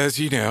stuff because,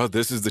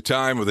 this is the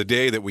time of the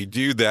day that we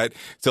do that.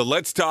 So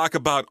let's talk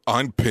about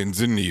On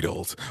Pins and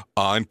Needles.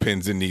 On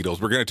Pins and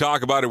Needles. We're going to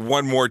talk about it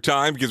one more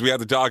time because we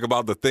have to talk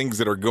about the things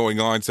that are going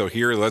on. So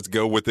here, let's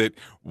go with it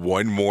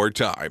one more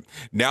time.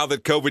 Now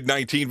that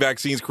COVID-19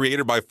 vaccines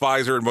created by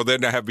Pfizer and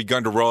Moderna have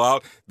begun to roll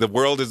out, the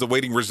world is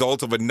awaiting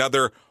results of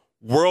another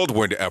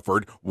whirlwind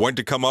effort, one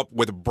to come up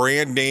with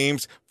brand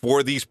names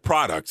for these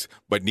products.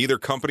 But neither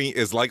company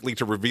is likely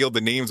to reveal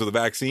the names of the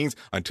vaccines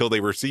until they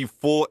receive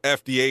full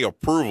FDA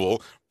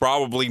approval,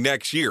 probably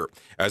next year.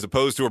 As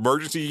opposed to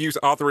emergency use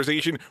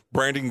authorization,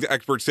 branding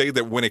experts say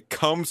that when it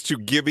comes to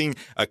giving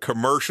a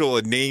commercial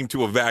a name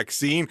to a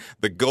vaccine,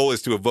 the goal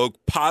is to evoke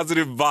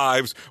positive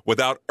vibes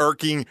without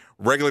irking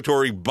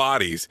regulatory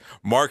bodies.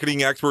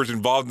 Marketing experts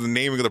involved in the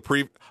naming of the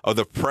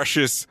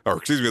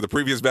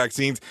previous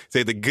vaccines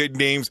say the good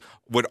names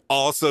would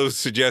also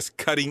suggest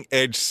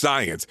cutting-edge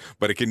science,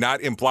 but it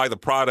cannot imply the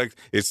product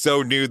is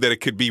so new that it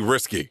could be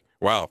risky.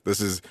 Wow, this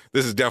is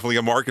definitely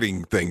a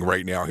marketing thing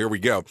right now. Here we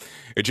go.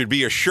 It should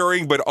be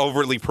assuring but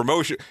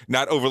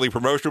not overly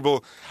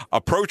promotional,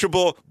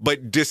 approachable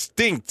but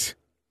distinct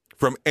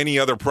from any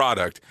other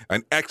product.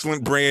 An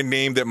excellent brand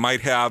name that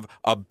might have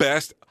a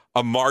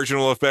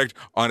marginal effect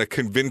on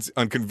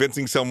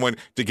convincing someone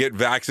to get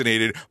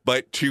vaccinated,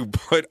 but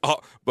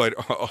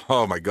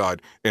oh my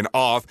God, and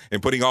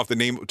putting off the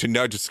name to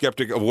nudge a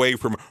skeptic away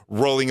from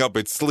rolling up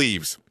its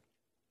sleeves.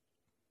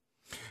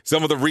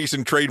 Some of the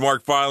recent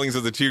trademark filings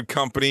of the two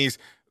companies,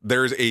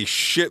 there's a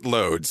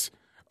shitloads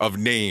of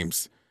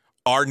names.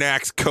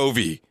 Arnax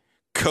Covey,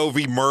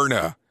 Covey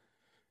Myrna,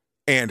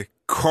 and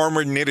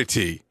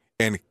Carminidity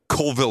and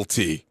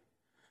Colvilty.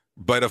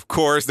 But of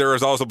course, there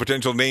is also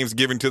potential names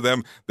given to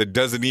them that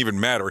doesn't even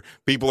matter.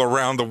 People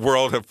around the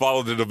world have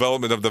followed the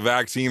development of the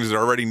vaccines and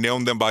already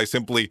known them by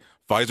simply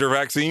Pfizer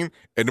vaccine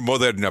and the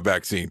Moderna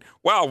vaccine.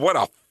 Wow, what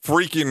a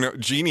freaking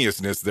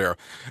geniusness there.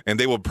 And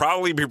they will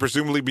probably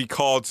presumably be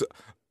called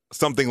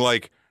something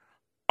like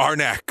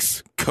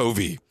Arnax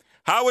Covey.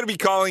 How would it be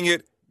calling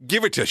it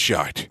give it a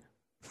shot.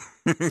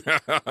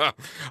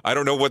 I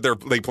don't know what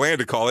they plan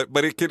to call it,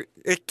 but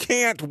it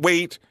can't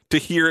wait to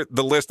hear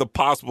the list of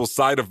possible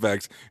side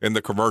effects in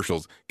the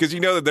commercials, because you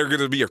know that there are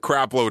going to be a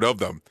crap load of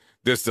them.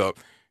 It's going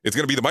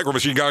to be the Micro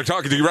Machine Guy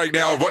talking to you right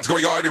now. What's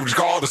going on? It was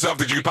all the stuff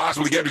that you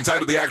possibly get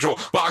inside of the actual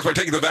box by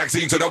taking the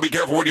vaccine, so don't be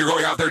careful when you're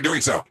going out there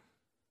doing so.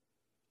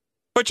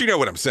 But you know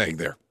what I'm saying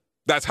there.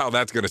 That's how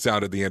that's going to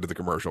sound at the end of the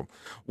commercial.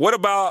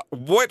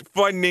 What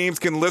fun names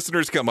can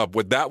listeners come up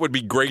with? That would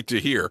be great to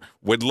hear.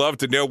 Would love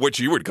to know what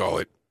you would call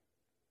it.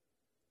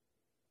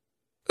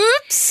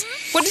 Oops!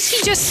 What did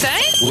he just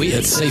say? We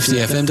at Safety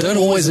FM don't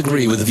always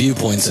agree with the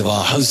viewpoints of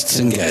our hosts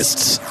and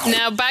guests.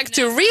 Now back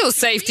to real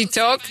safety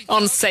talk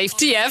on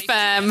Safety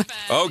FM.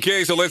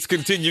 Okay, so let's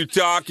continue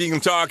talking.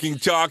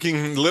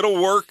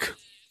 Little work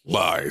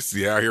lies.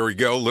 Yeah, here we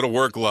go. Little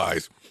work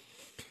lies.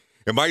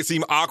 It might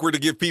seem awkward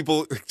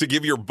to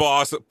give your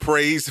boss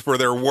praise for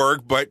their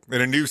work, but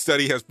a new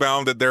study has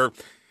found that the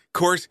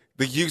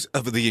use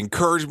of the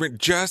encouragement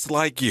just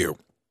like you.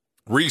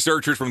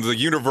 Researchers from the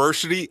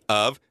University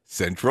of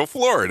Central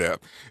Florida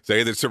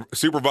say that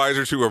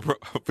supervisors who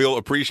feel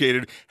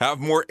appreciated have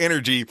more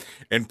energy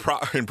and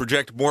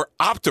project more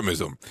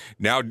optimism.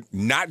 Now,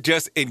 not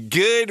just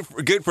good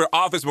for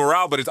office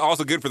morale, but it's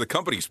also good for the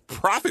company's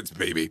profits,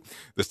 baby.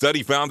 The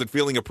study found that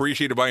feeling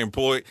appreciated by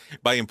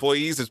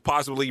employees is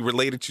possibly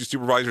related to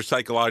supervisor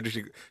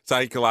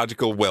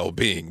psychological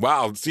well-being.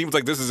 Wow, it seems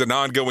like this is an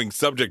ongoing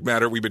subject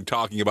matter we've been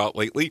talking about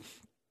lately,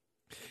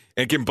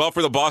 and can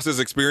buffer the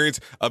boss's experience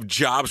of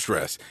job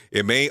stress.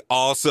 It may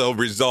also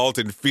result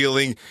in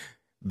feeling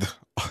the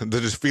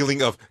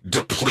feeling of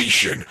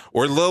depletion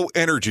or low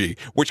energy,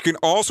 which can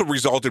also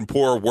result in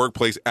poor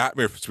workplace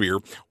atmosphere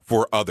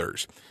for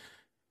others.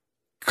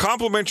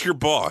 Compliment your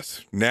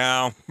boss.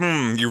 Now,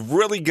 you've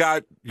really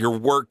got your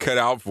work cut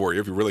out for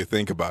you if you really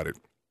think about it.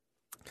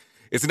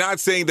 It's not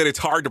saying that it's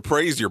hard to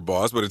praise your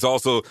boss, but it's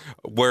also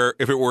where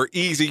if it were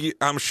easy,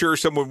 I'm sure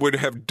someone would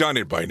have done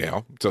it by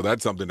now. So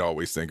that's something to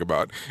always think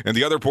about. And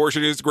the other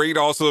portion is great.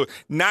 Also,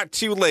 not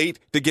too late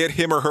to get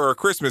him or her a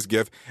Christmas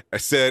gift,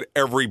 said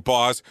every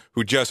boss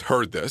who just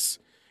heard this.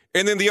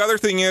 And then the other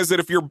thing is that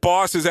if your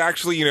boss is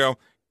actually,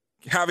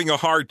 having a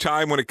hard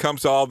time when it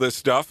comes to all this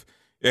stuff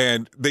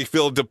and they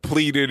feel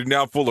depleted and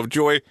now full of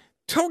joy,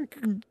 go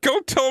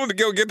tell them to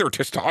go get their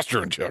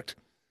testosterone checked.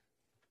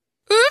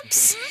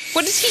 Oops!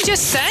 What did he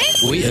just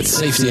say? We at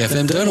Safety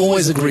FM don't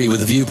always agree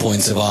with the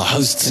viewpoints of our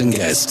hosts and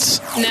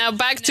guests. Now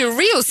back to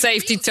real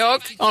safety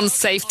talk on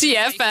Safety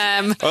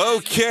FM.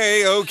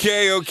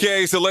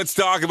 Okay. So let's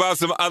talk about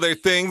some other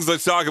things.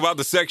 Let's talk about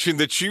the section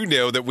that you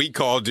know that we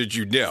call Did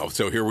You Know?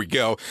 So here we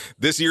go.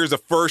 This year is the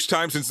first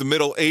time since the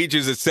Middle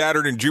Ages that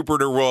Saturn and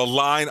Jupiter will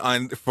align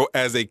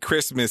as a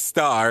Christmas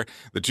star.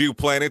 The two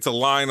planets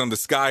align on the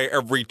sky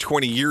every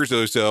 20 years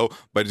or so,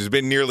 but it's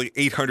been nearly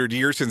 800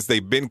 years since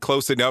they've been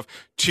close enough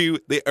to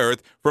the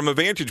Earth from a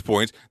vantage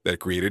point that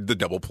created the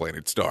double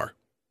planet star.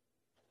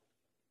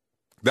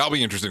 That'll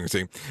be interesting to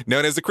see.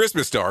 Known as the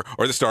Christmas star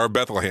or the Star of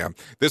Bethlehem.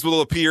 This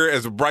will appear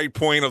as a bright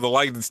point of the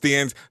light that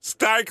stands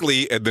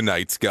starkly in the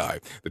night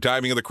sky. The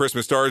timing of the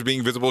Christmas stars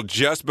being visible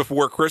just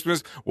before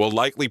Christmas will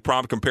likely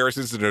prompt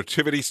comparisons to the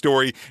Nativity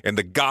story and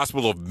the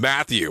Gospel of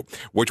Matthew,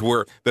 which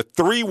were the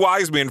three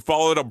wise men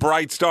followed a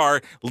bright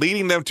star,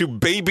 leading them to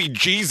baby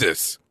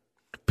Jesus.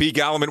 Peak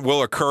element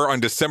will occur on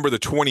December the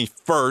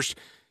 21st,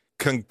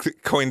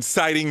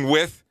 coinciding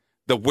with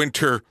the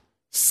winter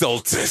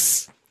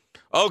solstice.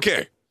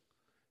 Okay,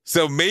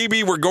 so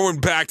maybe we're going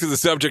back to the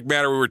subject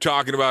matter we were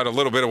talking about a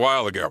little bit a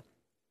while ago.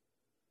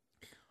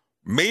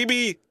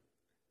 Maybe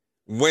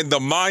when the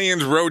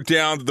Mayans wrote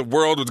down that the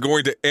world was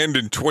going to end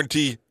in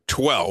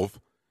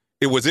 2012,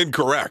 it was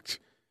incorrect.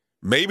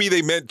 Maybe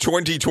they meant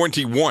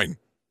 2021.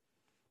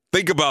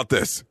 Think about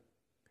this.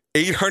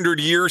 800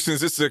 years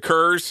since this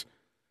occurs.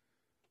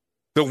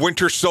 The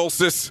winter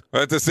solstice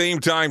at the same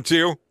time,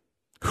 too.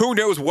 Who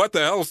knows what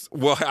the else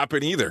will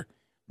happen either.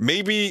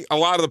 Maybe a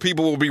lot of the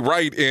people will be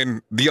right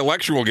and the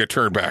election will get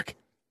turned back.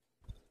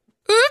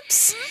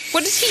 Oops!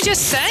 What did he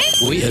just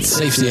say? We at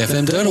Safety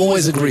FM don't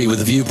always agree with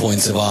the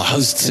viewpoints of our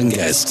hosts and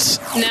guests.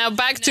 Now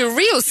back to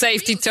real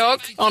safety talk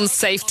on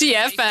Safety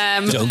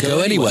FM. Don't go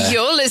anywhere.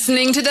 You're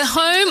listening to the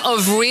home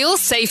of real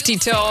safety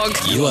talk.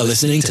 You are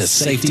listening to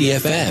Safety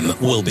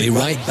FM. We'll be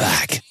right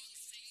back.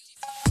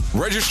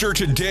 Register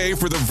today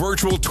for the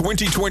virtual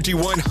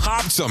 2021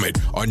 HOP Summit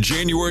on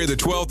January the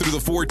 12th through the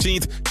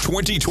 14th,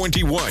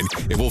 2021.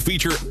 It will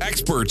feature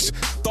experts,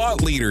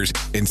 thought leaders,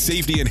 and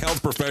safety and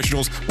health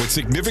professionals with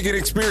significant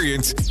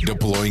experience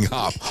deploying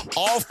HOP.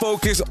 All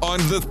focus on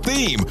the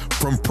theme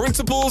from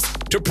principles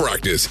to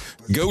practice.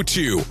 Go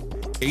to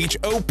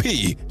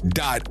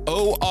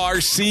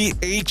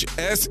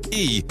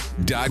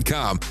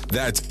hop.orchse.com.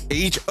 That's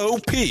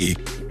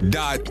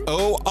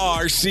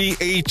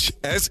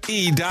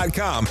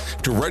hop.orchse.com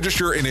to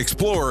register and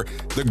explore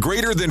the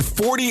greater than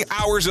 40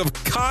 hours of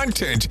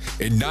content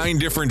in 9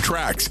 different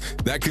tracks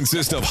that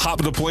consist of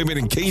HOP deployment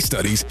and case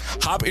studies,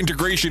 HOP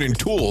integration and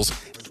tools,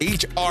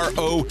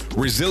 HRO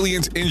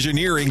Resilience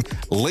Engineering,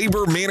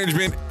 Labor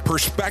Management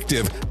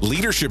Perspective,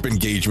 Leadership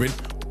Engagement,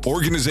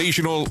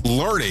 Organizational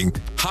Learning,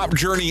 Hop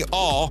Journey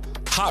All,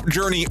 Hop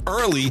Journey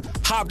Early,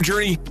 Hop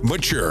Journey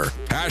Mature.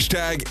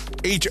 Hashtag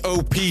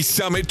HOP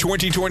Summit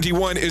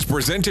 2021 is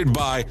presented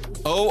by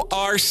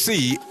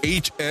ORC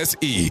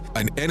HSE,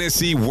 an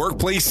NSC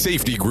workplace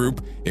safety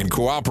group in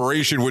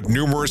cooperation with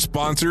numerous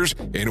sponsors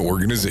and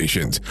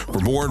organizations. For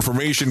more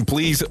information,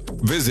 please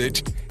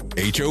visit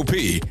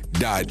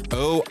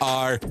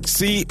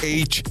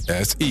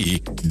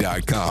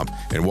hop.orchse.com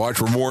and watch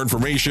for more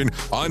information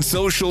on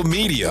social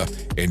media.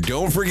 And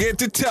don't forget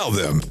to tell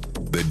them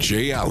that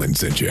Jay Allen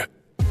sent you.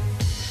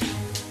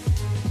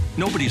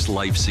 Nobody's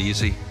life's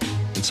easy,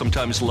 and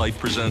sometimes life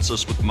presents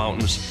us with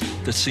mountains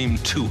that seem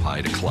too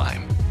high to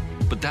climb.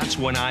 But that's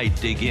when I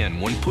dig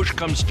in. When push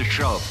comes to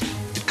shove,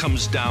 it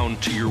comes down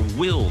to your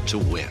will to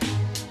win.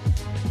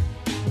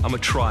 I'm a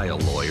trial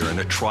lawyer, and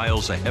a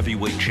trial's a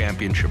heavyweight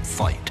championship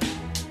fight.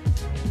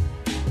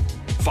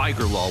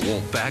 Feiger Law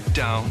won't back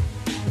down,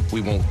 we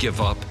won't give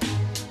up,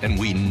 and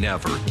we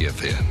never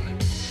give in.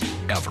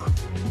 Ever.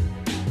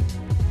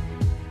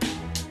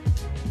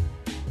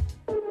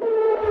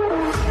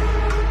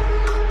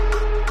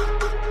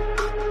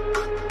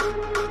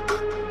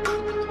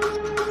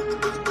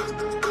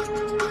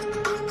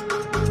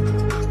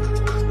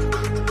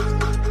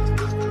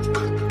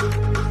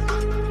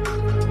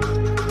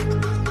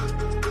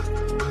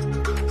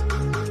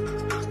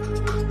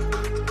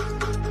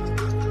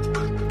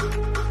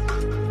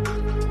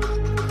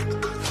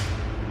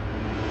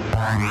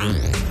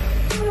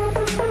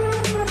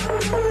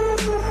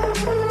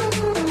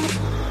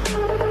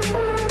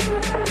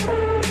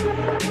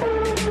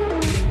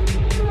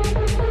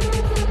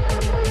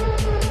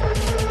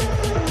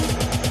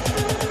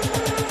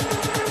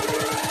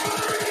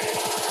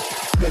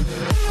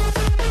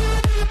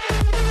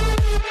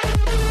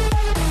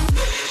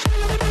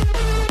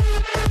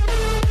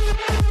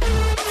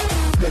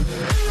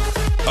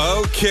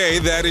 Okay,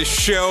 that is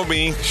Show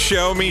Me.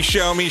 Show me,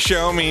 show me,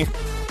 show me.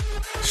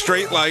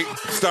 Straight light,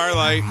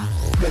 starlight.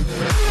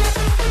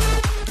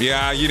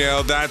 Yeah, you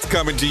know, that's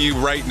coming to you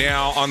right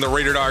now on the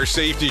Rated R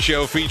Safety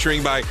Show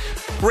featuring by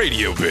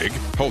Radio Big.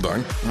 Hold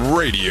on.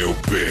 Radio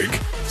Big.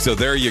 So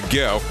there you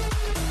go.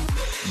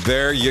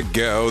 There you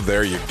go.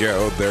 There you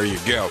go. There you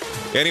go.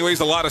 Anyways,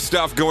 a lot of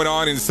stuff going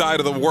on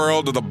inside of the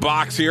world of the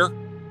box here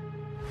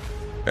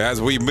as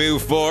we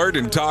move forward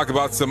and talk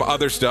about some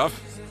other stuff.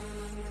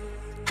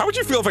 How would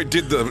you feel if I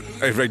did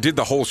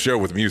the whole show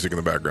with music in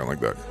the background like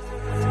that?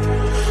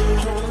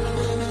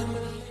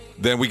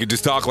 Then we could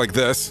just talk like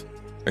this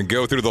and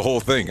go through the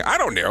whole thing. I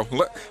don't know.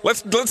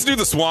 Let's do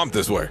the swamp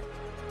this way.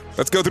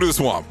 Let's go through the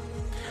swamp.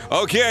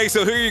 Okay,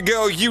 so here you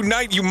go.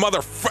 Unite, you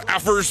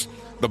motherfuckers.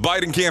 The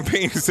Biden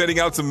campaign is setting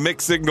out some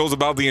mixed signals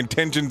about the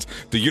intentions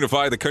to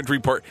unify the country,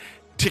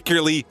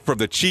 particularly from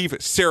the chief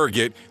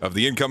surrogate of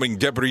the incoming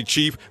deputy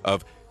chief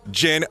of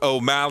Jen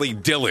O'Malley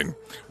Dillon.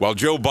 While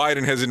Joe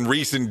Biden has in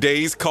recent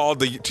days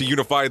called to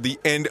unify the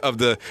end of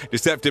the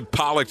deceptive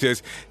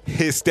politics,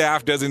 his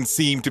staff doesn't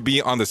seem to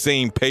be on the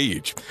same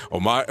page.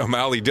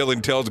 O'Malley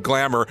Dillon tells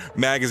Glamour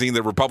magazine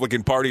the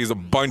Republican Party is a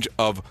bunch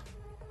of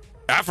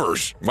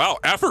effers. Wow,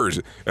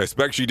 effers. I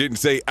expect she didn't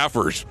say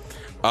effers.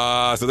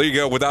 So there you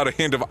go. Without a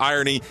hint of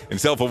irony and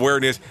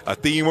self-awareness, a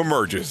theme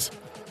emerges.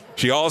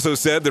 She also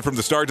said that from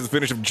the start to the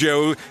finish of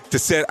Joe to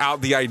set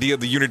out the idea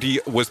the unity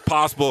was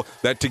possible,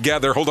 that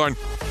together, hold on,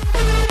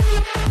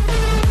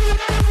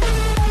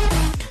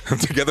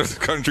 together the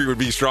country would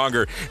be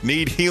stronger.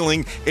 Need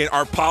healing in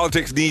our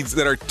politics needs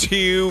that are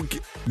too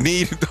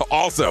need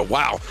also.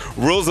 Wow.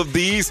 Rules of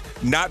these,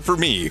 not for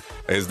me.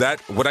 Is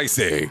that what I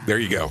say? There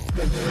you go.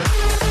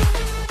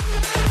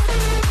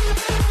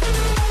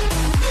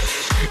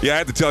 Yeah, I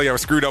had to tell you I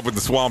was screwed up with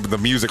the swamp and the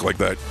music like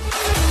that.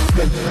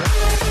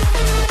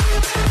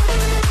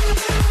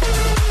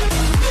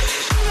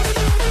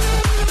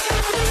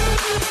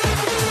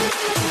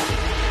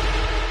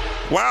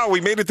 Wow,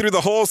 we made it through the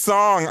whole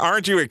song.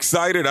 Aren't you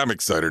excited? I'm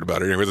excited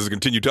about it. Anyway, let's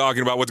continue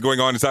talking about what's going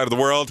on inside of the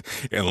world,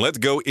 and let's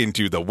go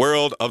into the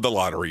world of the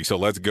lottery. So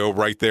let's go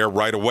right there,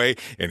 right away.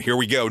 And here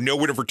we go. No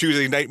winner for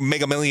Tuesday night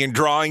Mega Million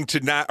drawing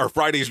tonight, or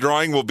Friday's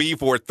drawing will be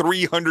for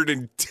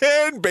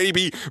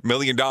 $310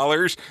 million.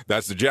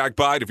 That's the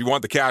jackpot. If you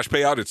want the cash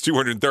payout, it's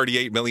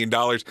 $238 million.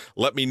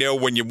 Let me know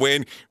when you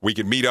win. We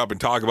can meet up and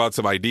talk about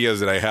some ideas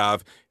that I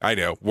have. I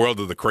know,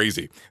 world of the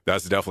crazy.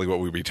 That's definitely what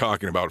we'll be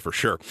talking about for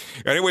sure.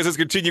 Anyways, let's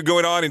continue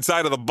going on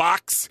inside of the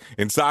box,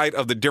 inside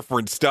of the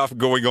different stuff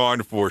going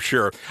on for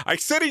sure. I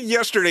said it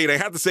yesterday, and I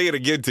have to say it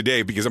again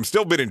today because I'm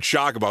still a bit in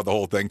shock about the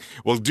whole thing.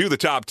 We'll do the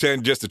top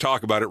 10 just to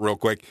talk about it real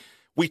quick.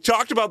 We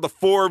talked about the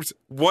Forbes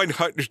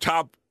 100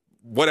 top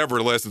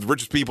whatever list of the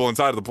richest people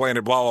inside of the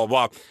planet, blah, blah,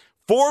 blah.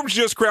 Forbes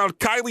just crowned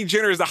Kylie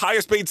Jenner as the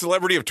highest paid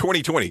celebrity of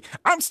 2020.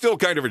 I'm still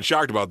kind of in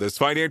shock about this.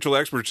 Financial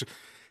experts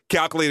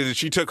calculated that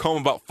she took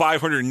home about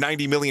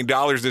 $590 million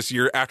this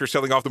year after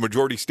selling off the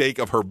majority stake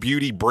of her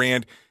beauty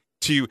brand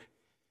to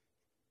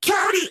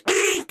Coty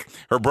Inc.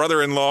 Her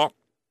brother-in-law,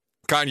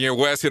 Kanye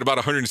West hit about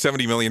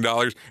 $170 million.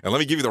 And let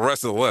me give you the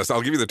rest of the list.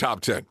 I'll give you the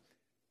top 10.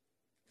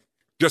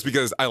 Just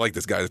because I like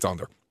this guy that's on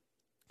there.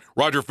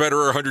 Roger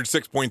Federer,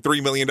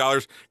 $106.3 million.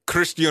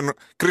 Cristiano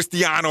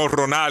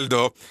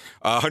Ronaldo,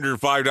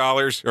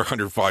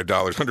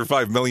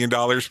 $105 million.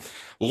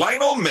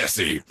 Lionel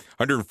Messi,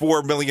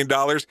 $104 million.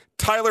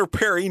 Tyler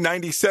Perry,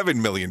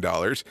 $97 million.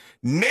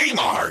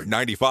 Neymar,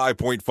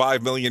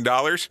 $95.5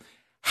 million.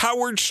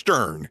 Howard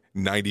Stern,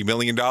 $90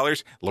 million.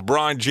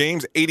 LeBron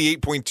James,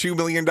 $88.2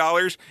 million.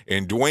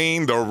 And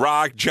Dwayne The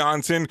Rock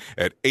Johnson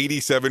at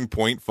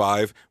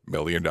 $87.5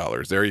 million.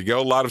 There you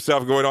go. A lot of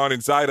stuff going on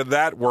inside of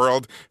that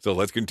world. So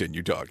let's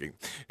continue talking.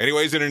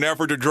 Anyways, in an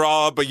effort to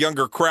draw up a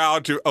younger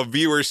crowd of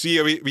viewers,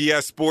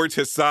 CBS Sports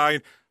has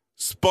signed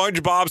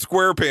SpongeBob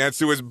SquarePants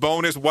to his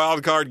bonus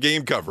wildcard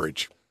game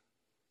coverage.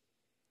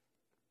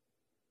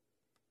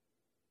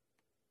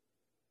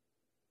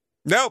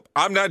 Nope,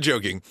 I'm not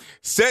joking.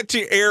 Set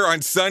to air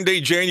on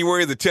Sunday,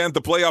 January the 10th,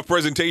 the playoff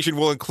presentation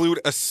will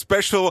include a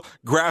special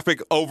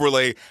graphic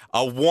overlay,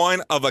 a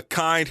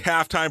one-of-a-kind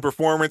halftime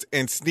performance,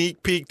 and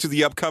sneak peek to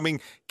the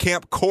upcoming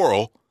Camp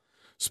Coral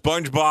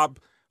SpongeBob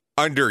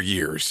Under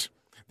Years.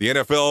 The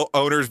NFL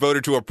owners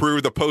voted to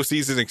approve the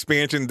postseason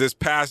expansion this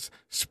past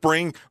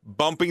spring,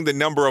 bumping the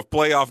number of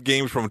playoff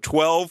games from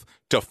 12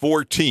 to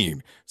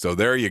 14. So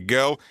there you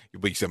go.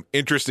 There'll be some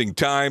interesting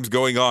times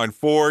going on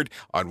forward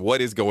on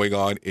what is going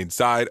on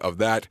inside of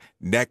that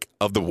neck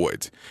of the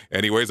woods.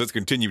 Anyways, let's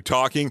continue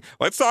talking.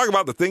 Let's talk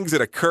about the things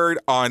that occurred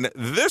on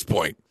this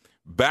point.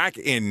 Back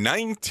in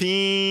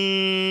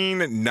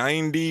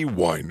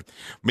 1991,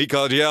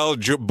 Mikhail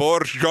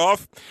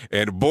Gorbachev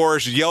and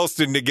Boris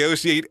Yeltsin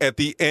negotiate at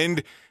the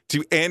end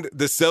to end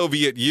the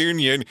Soviet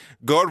Union.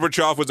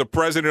 Gorbachev was the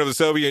president of the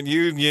Soviet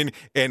Union,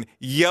 and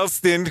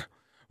Yeltsin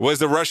was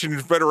the Russian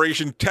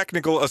Federation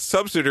technical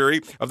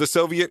subsidiary of the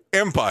Soviet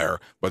Empire.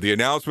 But the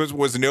announcement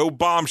was no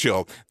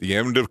bombshell. The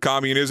end of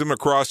communism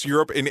across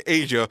Europe and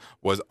Asia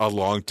was a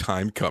long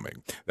time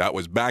coming. That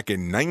was back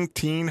in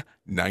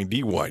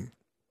 1991.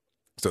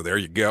 So there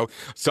you go.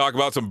 Let's talk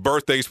about some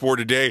birthdays for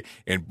today.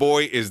 And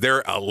boy, is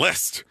there a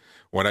list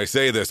when I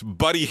say this.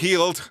 Buddy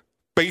Hield,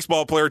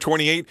 baseball player,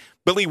 28.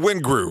 Billy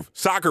Wingrove,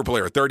 soccer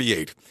player,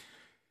 38.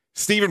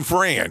 Stephen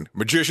Fran,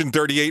 magician,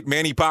 38.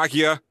 Manny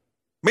Pacquiao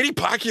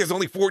is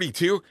only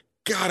 42.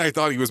 God, I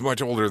thought he was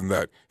much older than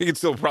that. He could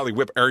still probably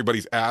whip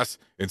everybody's ass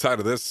inside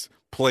of this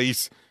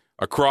place,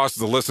 across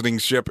the listening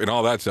ship and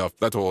all that stuff.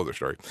 That's a whole other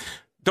story.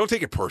 Don't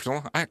take it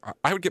personal.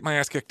 I would get my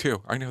ass kicked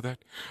too. I know that.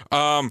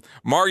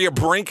 Maria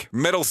Brink,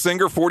 metal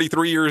singer,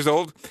 43 years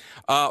old.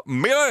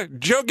 Mila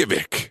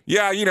Jovovich.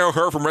 Yeah, you know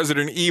her from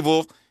Resident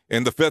Evil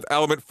and The Fifth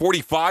Element,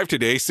 45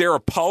 today. Sarah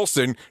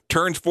Paulson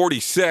turns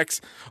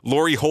 46.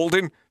 Laurie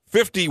Holden,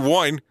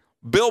 51.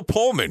 Bill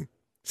Pullman,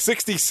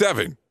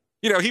 67.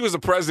 You know, he was the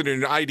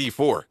president in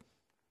ID4.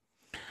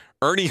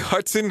 Ernie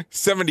Hudson,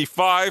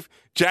 75.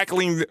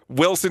 Jacqueline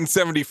Wilson,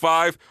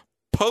 75.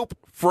 Pope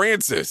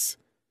Francis,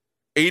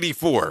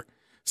 84.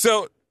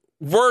 So,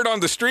 word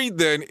on the street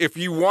then, if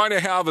you want to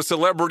have a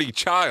celebrity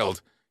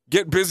child,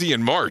 get busy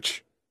in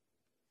March.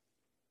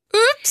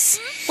 Oops!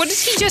 What did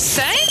he just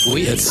say?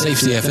 We at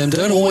Safety FM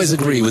don't always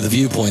agree with the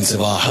viewpoints of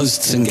our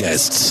hosts and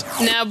guests.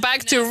 Now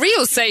back to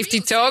real safety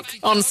talk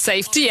on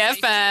Safety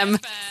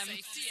FM.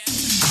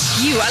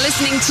 You are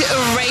listening to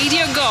a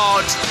radio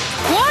god.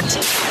 What?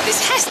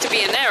 This has to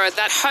be an error.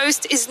 That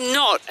host is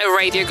not a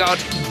radio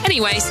god.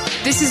 Anyways,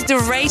 this is the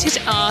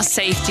Rated R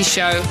Safety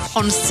Show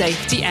on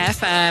Safety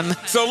FM.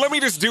 So let me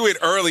just do it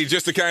early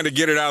just to kind of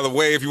get it out of the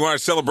way. If you want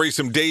to celebrate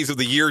some days of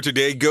the year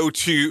today,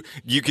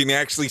 you can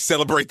actually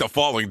celebrate the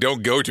following.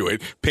 Don't go to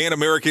it. Pan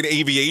American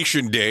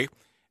Aviation Day,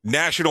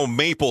 National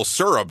Maple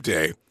Syrup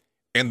Day,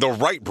 and the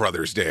Wright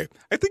Brothers Day.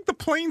 I think the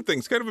plane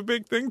thing's kind of a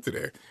big thing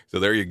today. So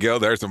there you go.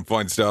 There's some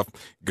fun stuff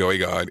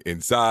going on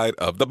inside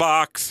of the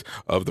box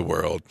of the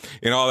world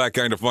and all that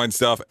kind of fun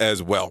stuff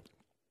as well.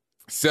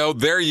 So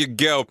there you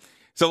go.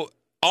 So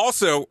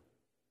also,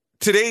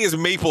 today is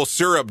Maple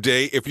Syrup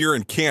Day if you're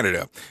in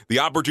Canada. The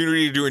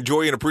opportunity to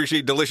enjoy and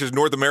appreciate delicious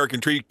North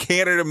American treat.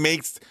 Canada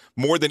makes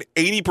more than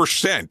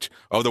 80%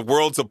 of the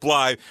world's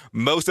supply,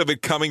 most of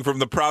it coming from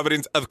the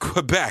province of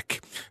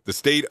Quebec. The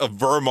state of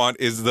Vermont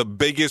is the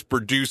biggest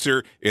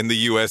producer in the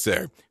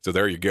USA. So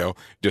there you go,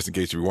 just in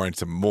case you wanted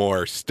some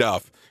more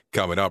stuff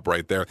coming up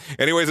right there.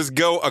 Anyways, let's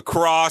go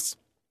across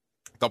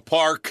the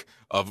park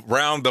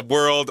around the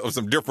world of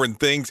some different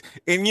things.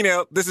 And, you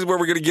know, this is where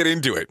we're going to get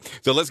into it.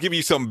 So let's give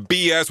you some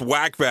BS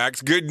whack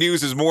facts. Good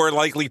news is more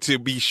likely to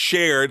be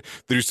shared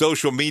through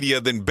social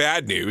media than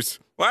bad news.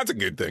 Well, that's a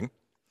good thing.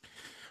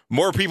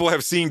 More people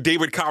have seen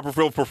David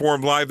Copperfield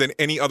perform live than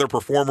any other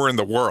performer in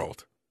the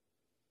world.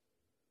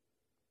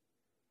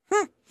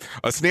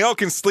 A snail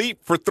can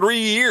sleep for 3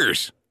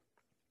 years.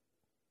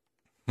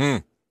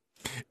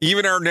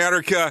 Even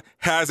Antarctica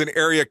has an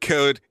area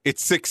code.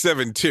 It's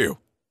 672.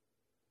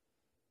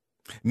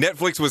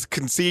 Netflix was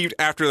conceived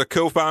after the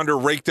co-founder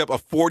raked up a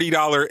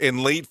 $40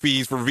 in late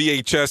fees for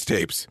VHS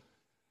tapes.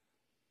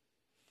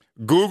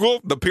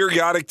 Google, the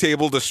periodic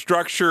table, the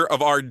structure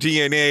of our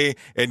DNA,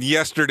 and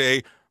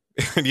yesterday,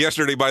 and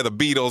Yesterday by the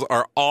Beatles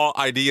are all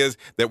ideas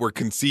that were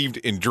conceived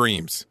in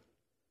dreams.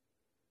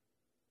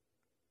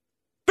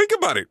 Think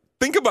about it.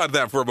 Think about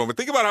that for a moment.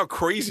 Think about how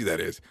crazy that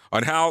is,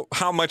 on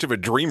how much of a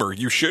dreamer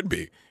you should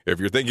be if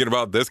you're thinking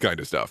about this kind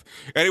of stuff.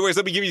 Anyways,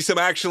 let me give you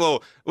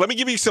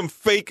some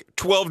fake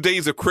 12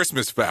 days of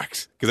Christmas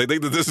facts, because I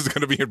think that this is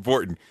going to be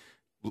important.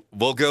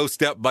 We'll go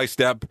step by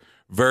step,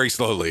 very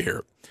slowly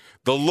here.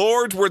 The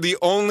Lords were the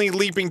only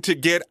leaping to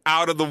get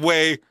out of the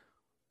way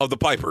of the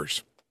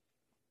pipers.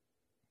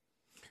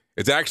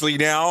 It's actually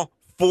now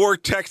 4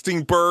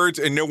 texting birds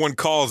and no one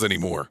calls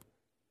anymore.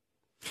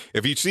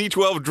 If you see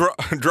 12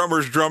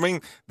 drummers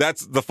drumming,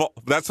 that's the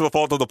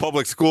fault of the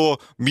public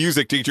school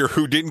music teacher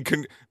who didn't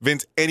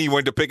convince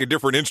anyone to pick a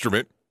different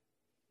instrument.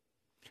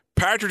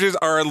 Partridges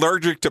are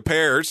allergic to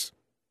pears.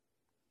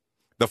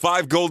 The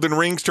 5 golden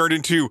rings turned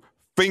into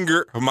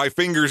my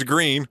fingers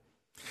green.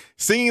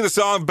 Singing the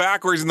song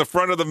backwards in the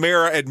front of the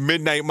mirror at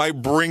midnight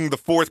might bring the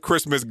 4th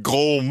Christmas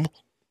gloom.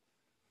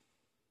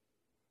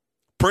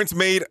 Prince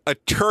made a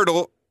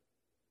turtle.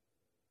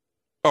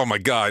 Oh my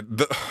God.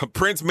 The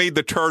Prince made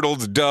the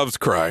turtles' doves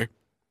cry.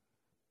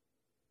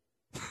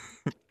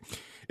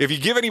 If you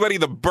give anybody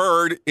the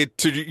bird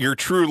to your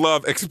true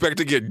love, expect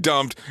to get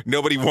dumped.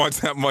 Nobody wants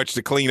that much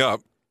to clean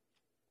up.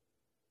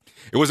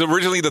 It was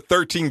originally the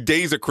 13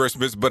 days of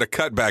Christmas, but a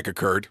cutback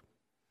occurred.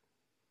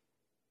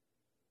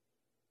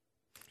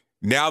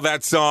 Now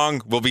that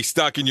song will be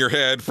stuck in your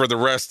head for the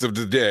rest of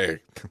the day.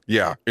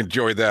 Yeah,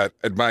 enjoy that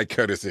at my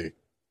courtesy.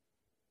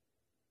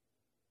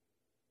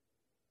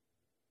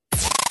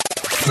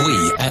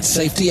 We at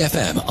Safety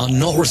FM are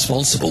not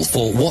responsible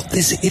for what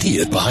this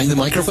idiot behind the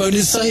microphone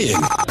is saying.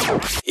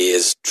 He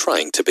is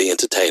trying to be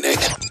entertaining.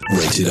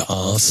 Rated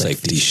R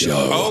Safety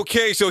Show.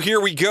 Okay, so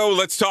here we go.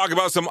 Let's talk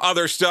about some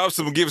other stuff.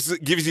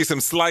 Gives you some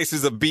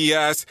slices of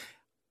BS.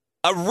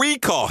 A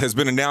recall has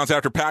been announced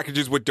after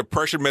packages with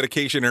depression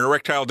medication and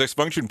erectile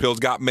dysfunction pills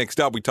got mixed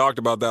up. We talked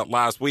about that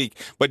last week.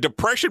 But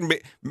depression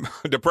meds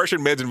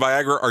and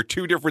Viagra are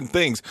 2 different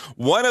things.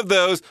 One of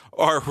those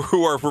are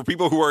for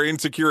people who are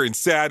insecure and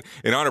sad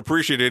and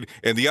unappreciated,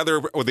 and the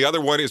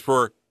other one is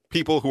for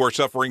people who are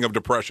suffering of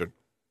depression.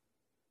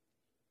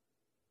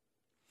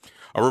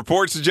 A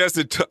report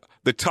suggested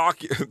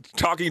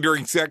talking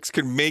during sex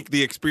can make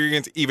the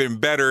experience even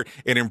better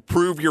and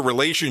improve your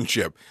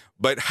relationship.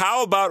 But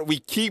how about we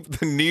keep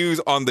the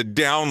news on the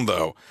down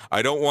low?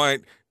 I don't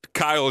want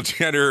Kylie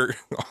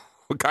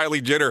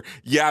Jenner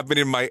yapping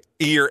in my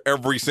ear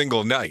every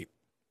single night.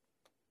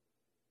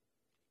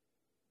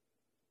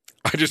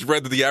 I just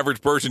read that the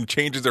average person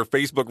changes their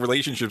Facebook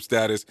relationship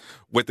status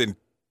within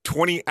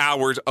 20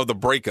 hours of the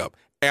breakup.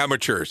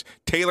 Amateurs.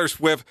 Taylor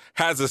Swift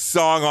has a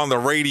song on the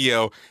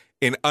radio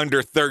in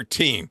under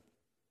 13.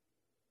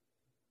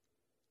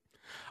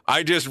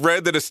 I just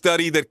read that a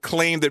study that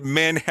claimed that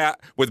men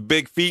with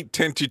big feet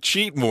tend to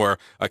cheat more.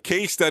 A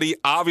case study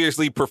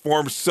obviously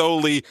performed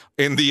solely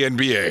in the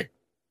NBA.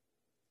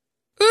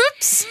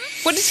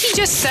 Oops! What did he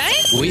just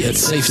say? We at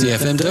Safety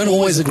FM don't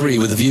always agree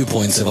with the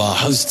viewpoints of our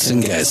hosts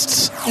and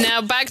guests.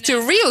 Now back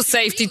to real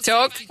safety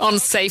talk on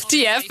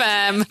Safety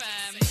FM.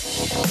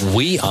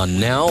 We are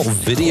now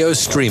video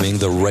streaming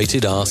the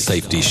Rated R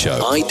Safety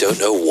Show. I don't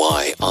know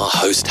why our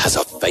host has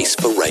a face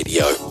for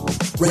radio.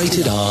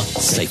 Rated R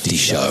Safety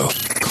Show.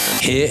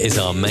 Here is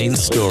our main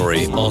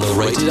story on the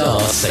Rated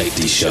R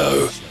Safety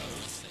Show.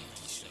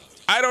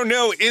 I don't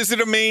know. Is it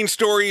a main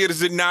story?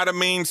 Is it not a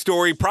main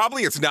story?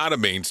 Probably it's not a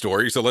main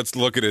story. So let's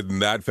look at it in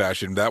that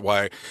fashion. That's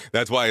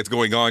why it's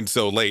going on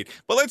so late.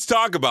 But let's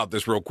talk about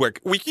this real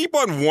quick. We keep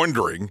on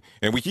wondering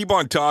and we keep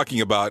on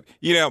talking about,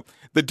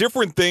 the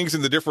different things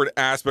and the different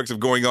aspects of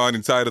going on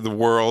inside of the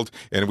world.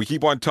 And we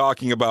keep on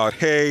talking about,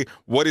 hey,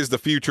 what is the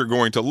future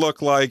going to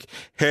look like?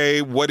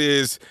 Hey, what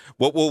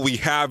will we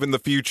have in the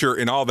future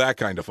and all that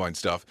kind of fun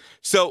stuff.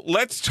 So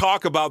let's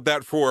talk about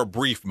that for a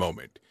brief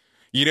moment.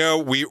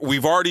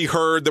 We've already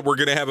heard that we're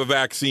going to have a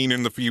vaccine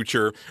in the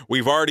future.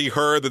 We've already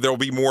heard that there'll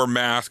be more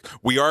masks.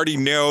 We already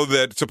know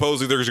that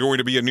supposedly there's going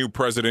to be a new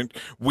president.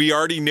 We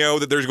already know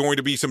that there's going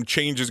to be some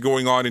changes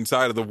going on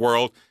inside of the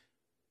world.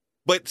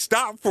 But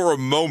stop for a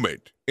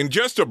moment, in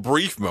just a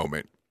brief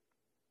moment,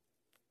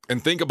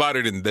 and think about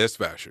it in this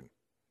fashion.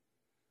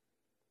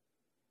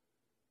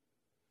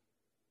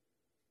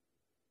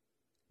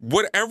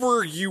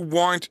 Whatever you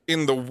want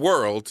in the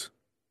world,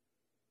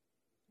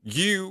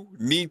 you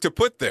need to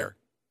put there.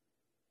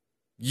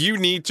 You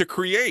need to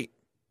create.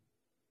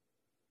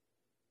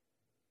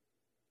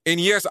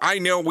 And yes, I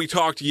know we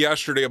talked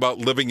yesterday about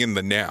living in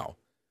the now,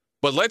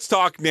 but let's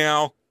talk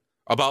now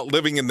about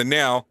living in the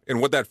now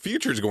and what that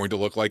future is going to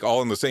look like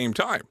all in the same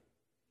time.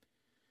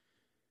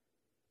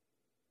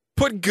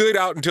 Put good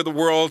out into the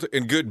world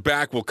and good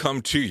back will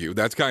come to you.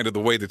 That's kind of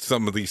the way that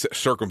some of these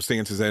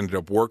circumstances ended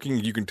up working.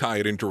 You can tie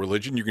it into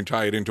religion. You can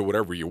tie it into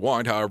whatever you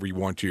want, however you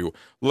want to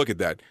look at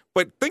that.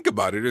 But think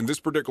about it in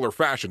this particular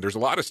fashion. There's a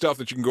lot of stuff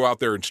that you can go out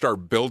there and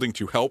start building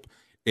to help.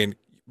 And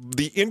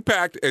the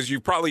impact, as you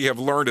probably have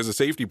learned as a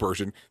safety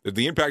person, that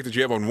the impact that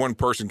you have on one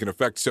person can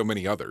affect so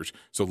many others.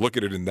 So look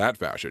at it in that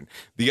fashion.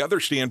 The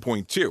other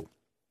standpoint, too,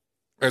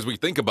 as we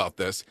think about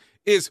this,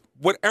 is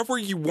whatever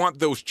you want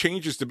those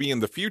changes to be in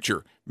the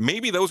future,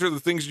 maybe those are the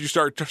things you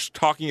start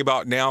talking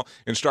about now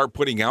and start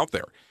putting out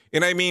there.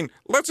 And I mean,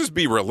 let's just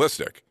be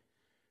realistic.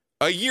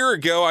 A year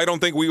ago, I don't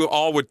think we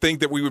all would think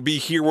that we would be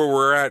here where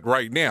we're at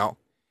right now.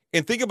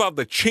 And think about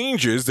the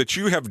changes that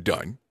you have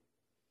done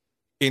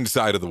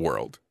inside of the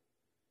world,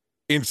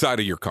 inside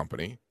of your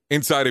company,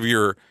 inside of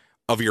your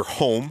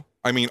home.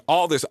 I mean,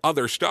 all this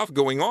other stuff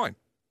going on. I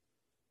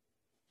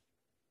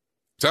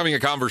was having a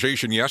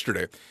conversation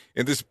yesterday,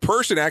 and this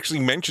person actually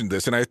mentioned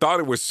this, and I thought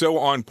it was so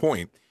on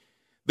point.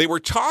 They were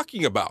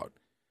talking about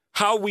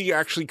how we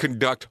actually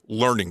conduct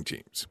learning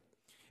teams.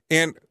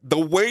 And the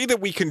way that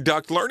we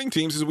conduct learning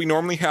teams is we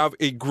normally have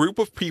a group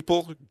of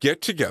people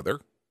get together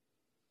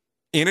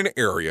in an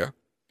area,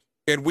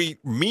 and we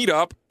meet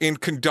up and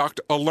conduct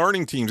a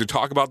learning team to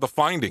talk about the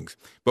findings.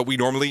 But we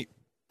normally,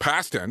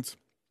 past tense,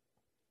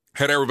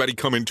 had everybody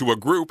come into a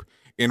group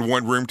in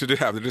one room to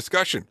have the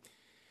discussion.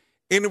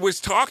 And it was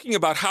talking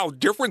about how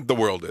different the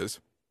world is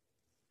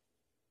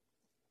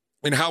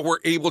and how we're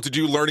able to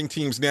do learning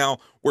teams now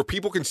where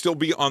people can still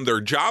be on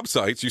their job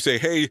sites. You say,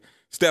 hey,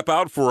 step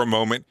out for a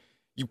moment.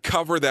 You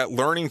cover that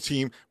learning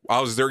team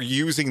as they're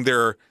using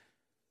their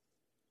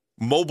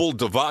mobile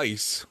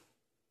device.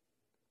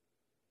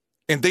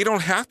 And they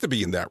don't have to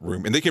be in that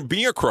room. And they can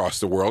be across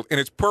the world. And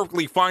it's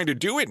perfectly fine to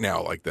do it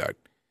now like that.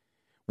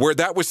 Where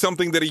that was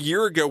something that a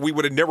year ago we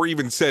would have never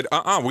even said,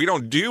 we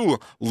don't do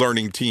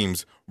learning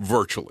teams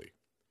virtually.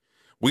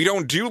 We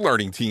don't do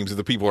learning teams if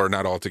the people are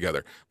not all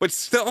together. But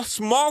still,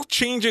 small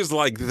changes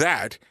like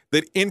that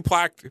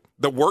impact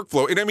the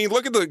workflow. And I mean,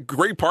 look at the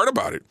great part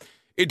about it.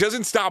 It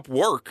doesn't stop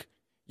work.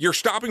 You're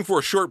stopping for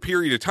a short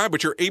period of time,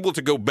 but you're able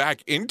to go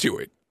back into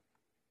it.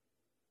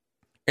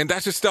 And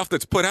that's just stuff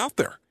that's put out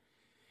there.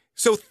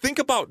 So think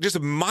about just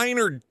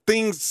minor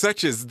things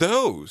such as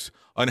those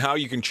on how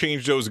you can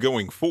change those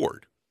going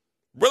forward.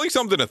 Really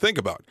something to think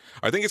about.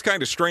 I think it's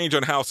kind of strange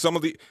on how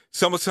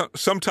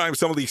sometimes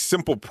some of these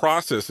simple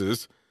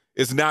processes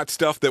is not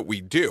stuff that we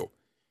do.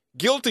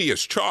 Guilty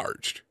as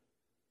charged.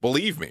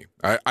 Believe me,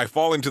 I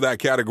fall into that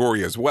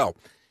category as well.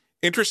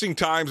 Interesting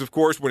times, of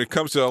course, when it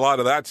comes to a lot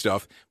of that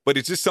stuff, but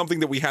it's just something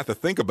that we have to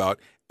think about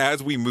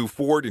as we move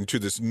forward into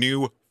this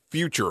new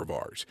future of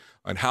ours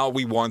on how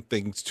we want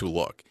things to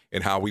look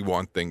and how we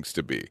want things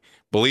to be.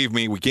 Believe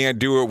me, we can't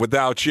do it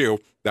without you.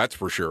 That's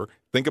for sure.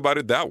 Think about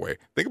it that way.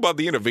 Think about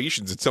the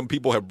innovations that some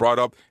people have brought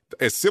up,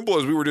 as simple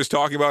as we were just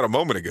talking about a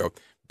moment ago,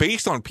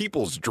 based on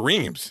people's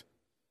dreams.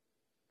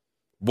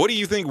 What do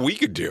you think we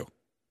could do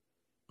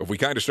if we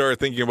kind of started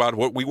thinking about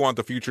what we want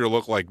the future to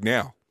look like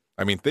now?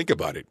 I mean, think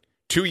about it.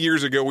 2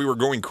 years ago, we were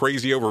going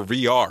crazy over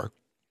VR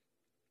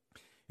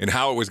and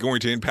how it was going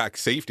to impact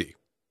safety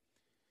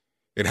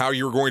and how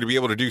you were going to be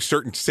able to do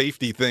certain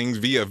safety things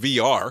via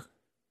VR.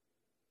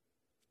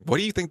 What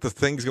do you think the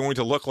thing's going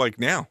to look like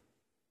now?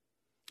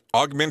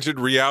 Augmented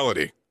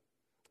reality.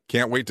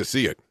 Can't wait to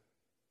see it.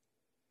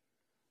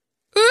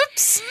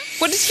 Oops.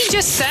 What did he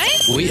just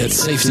say? We at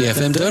Safety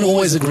FM don't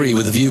always agree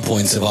with the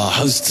viewpoints of our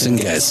hosts and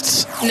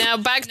guests. Now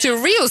back to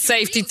real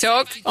safety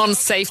talk on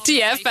Safety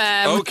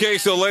FM. Okay,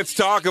 so let's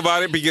talk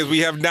about it because we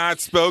have not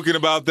spoken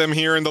about them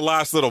here in the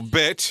last little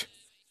bit.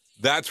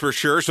 That's for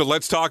sure. So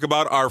let's talk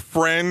about our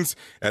friends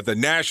at the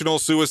National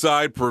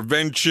Suicide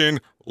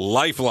Prevention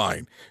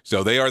Lifeline.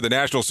 So they are the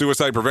National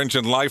Suicide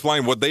Prevention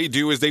Lifeline. What they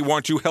do is they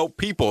want to help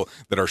people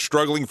that are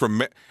struggling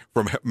from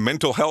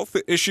mental health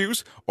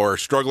issues or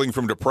struggling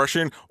from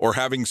depression or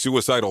having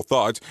suicidal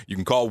thoughts. You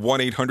can call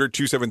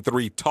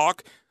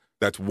 1-800-273-TALK.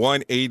 That's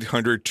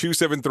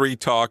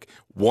 1-800-273-TALK,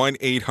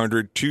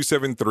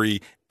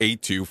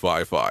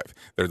 1-800-273-8255.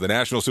 They're the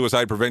National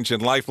Suicide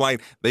Prevention Lifeline.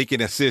 They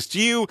can assist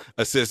you,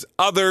 assist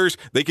others.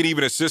 They can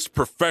even assist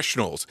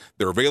professionals.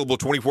 They're available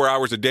 24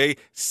 hours a day,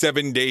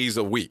 7 days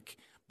a week.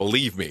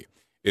 Believe me,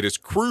 it is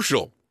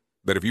crucial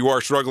that if you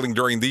are struggling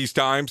during these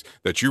times,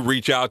 that you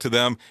reach out to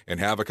them and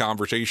have a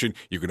conversation.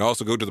 You can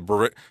also go to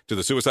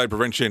the Suicide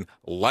Prevention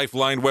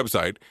Lifeline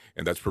website,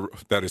 and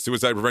that is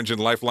Suicide Prevention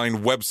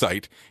Lifeline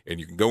website, and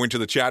you can go into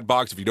the chat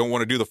box if you don't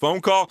want to do the phone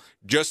call,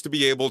 just to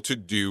be able to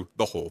do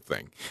the whole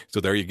thing.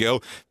 So there you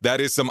go. That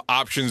is some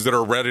options that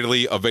are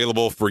readily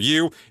available for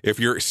you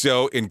if you're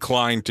so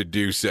inclined to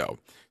do so.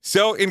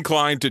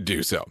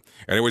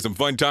 Anyway, some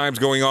fun times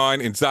going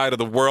on inside of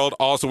the world.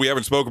 Also, we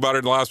haven't spoke about it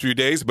in the last few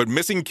days, but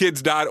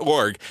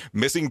missingkids.org.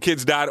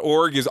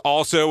 Missingkids.org is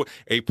also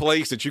a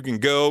place that you can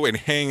go and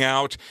hang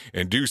out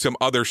and do some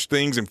other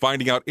things and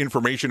finding out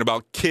information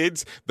about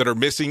kids that are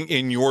missing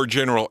in your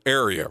general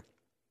area.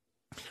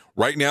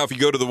 Right now, if you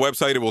go to the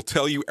website, it will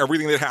tell you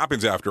everything that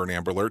happens after an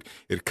Amber Alert.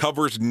 It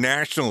covers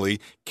nationally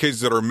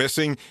kids that are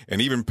missing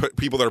and even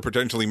people that are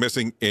potentially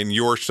missing in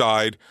your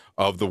side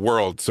of the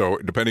world. So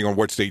depending on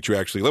what state you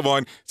actually live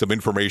on, some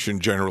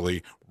information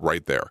generally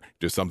right there.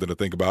 Just something to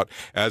think about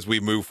as we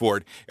move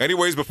forward.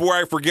 Anyways, before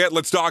I forget,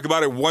 let's talk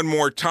about it one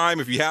more time.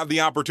 If you have the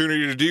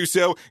opportunity to do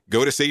so,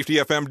 go to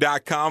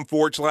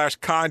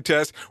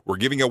safetyfm.com/contest. We're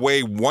giving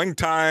away one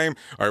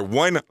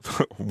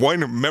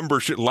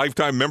membership,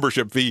 lifetime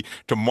membership fee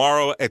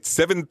tomorrow at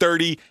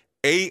 7:30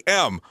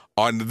 a.m.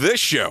 on this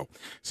show.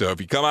 So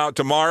if you come out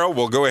tomorrow,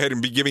 we'll go ahead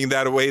and be giving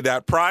that away,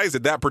 that prize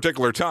at that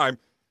particular time.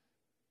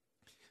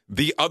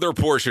 The other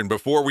portion,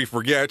 before we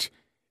forget,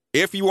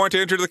 if you want to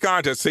enter the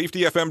contest,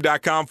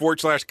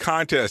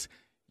 safetyfm.com/contest,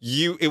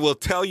 it will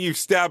tell you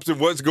steps of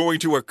what's going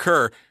to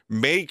occur.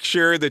 Make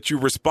sure that you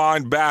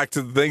respond back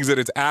to the things that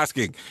it's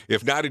asking.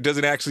 If not, it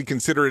doesn't actually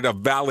consider it a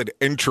valid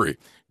entry.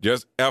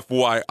 Just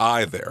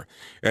FYI there.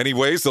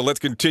 Anyway, so let's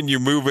continue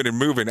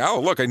moving. Oh,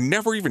 look, I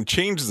never even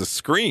changed the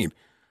screen.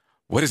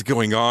 What is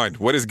going on?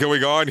 What is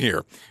going on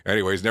here?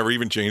 Anyways, never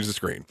even changed the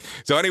screen.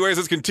 So anyways,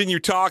 let's continue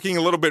talking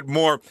a little bit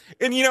more.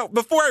 And,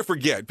 before I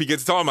forget,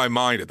 because it's on my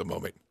mind at the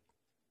moment,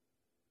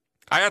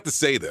 I have to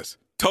say this,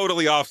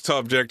 totally off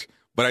subject,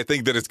 but I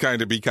think that it's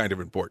kind of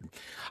important.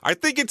 I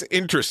think it's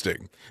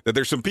interesting that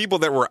there's some people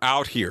that were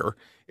out here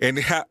and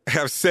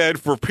have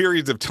said for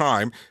periods of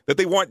time that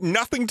they want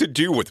nothing to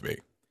do with me.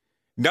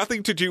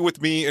 Nothing to do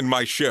with me and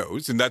my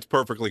shows, and that's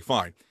perfectly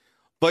fine.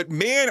 But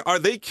man, are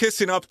they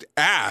kissing up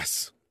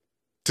ass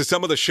to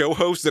some of the show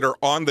hosts that are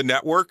on the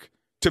network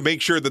to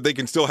make sure that they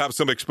can still have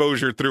some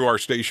exposure through our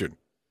station.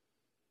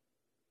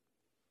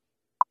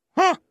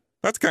 Huh.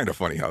 That's kind of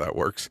funny how that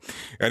works.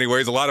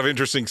 Anyways, a lot of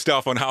interesting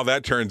stuff on how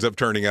that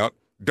turning out.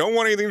 Don't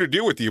want anything to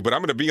do with you, but I'm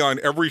going to be on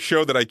every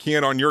show that I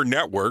can on your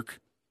network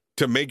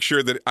to make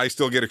sure that I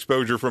still get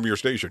exposure from your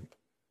station.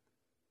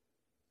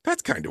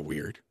 That's kind of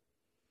weird.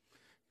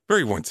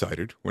 Very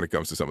one-sided when it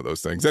comes to some of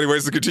those things.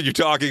 Anyways, let's continue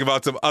talking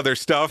about some other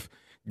stuff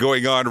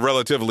going on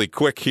relatively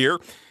quick here.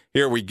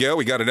 Here we go.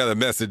 We got another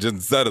message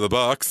inside of the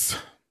box.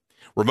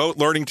 Remote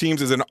learning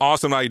teams is an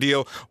awesome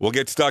idea. We'll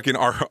get stuck in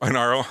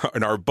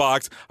our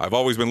box. I've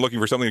always been looking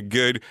for something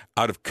good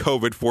out of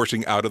COVID.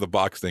 Forcing out of the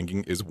box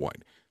thinking is one.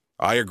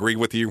 I agree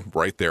with you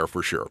right there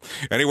for sure.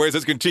 Anyways,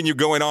 let's continue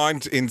going on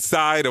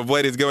inside of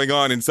what is going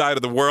on inside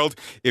of the world.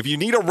 If you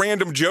need a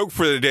random joke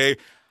for the day,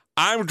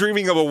 I'm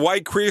dreaming of a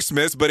white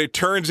Christmas, but it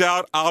turns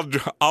out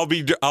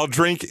I'll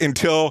drink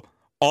until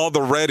all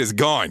the red is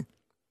gone.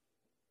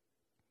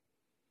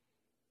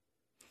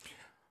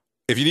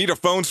 If you need a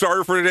phone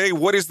starter for today,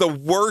 what is the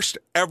worst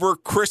ever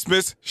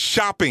Christmas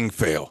shopping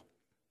fail?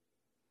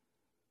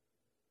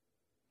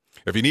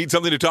 If you need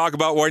something to talk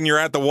about when you're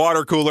at the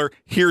water cooler,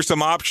 here's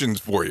some options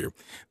for you.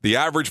 The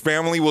average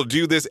family will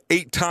do this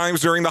 8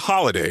 times during the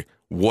holiday.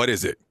 What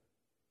is it?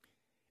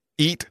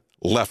 Eat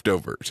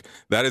leftovers.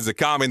 That is a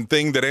common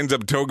thing that ends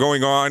up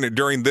going on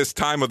during this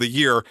time of the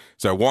year,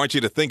 so I want you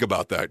to think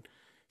about that.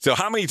 So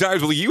how many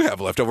times will you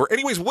have leftover?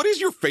 Anyways, what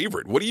is your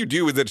favorite? What do you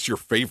do that's your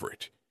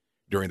favorite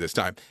during this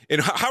time? And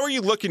how are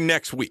you looking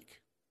next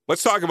week?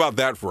 Let's talk about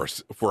that for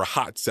a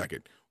hot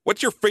second.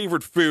 What's your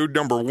favorite food,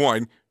 number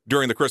one,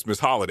 during the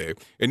Christmas holiday?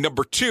 And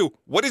number two,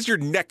 what does your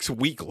next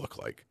week look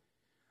like?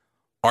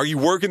 Are you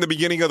working the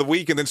beginning of the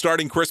week and then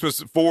starting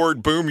Christmas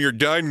forward, boom, you're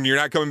done, and you're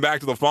not coming back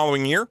to the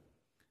following year?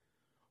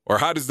 Or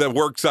how does the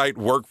work site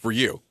work for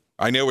you?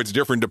 I know it's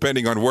different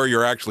depending on where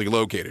you're actually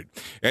located.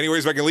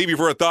 Anyways, if I can leave you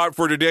for a thought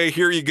for today,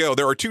 here you go.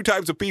 There are 2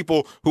 types of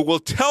people who will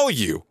tell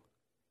you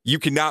you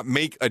cannot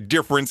make a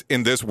difference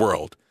in this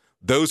world.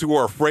 Those who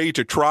are afraid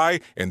to try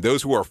and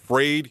those who are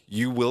afraid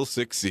you will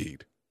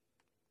succeed.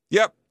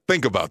 Yep,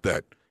 think about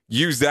that.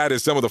 Use that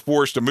as some of the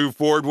force to move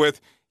forward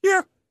with.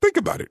 Yeah, think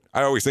about it.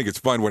 I always think it's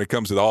fun when it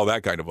comes to all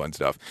that kind of fun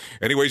stuff.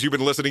 Anyways, you've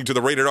been listening to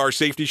the Rated R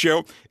Safety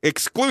Show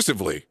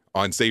exclusively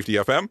on Safety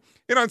FM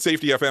and on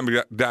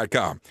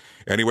safetyfm.com.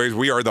 Anyways,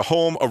 we are the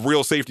home of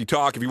real safety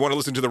talk. If you want to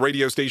listen to the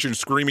radio station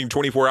screaming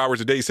 24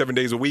 hours a day, 7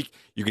 days a week,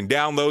 you can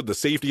download the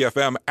Safety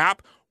FM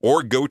app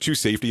or go to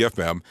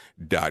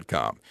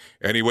safetyfm.com.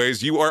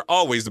 Anyways, you are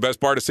always the best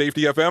part of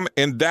Safety FM,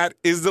 and that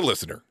is the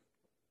listener.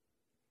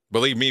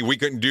 Believe me, we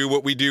couldn't do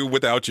what we do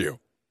without you.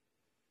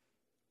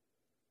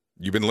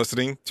 You've been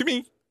listening to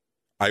me.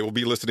 I will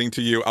be listening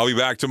to you. I'll be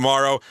back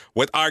tomorrow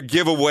with our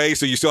giveaway,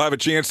 so you still have a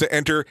chance to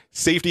enter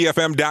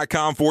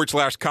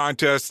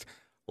safetyfm.com/contest.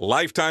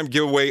 Lifetime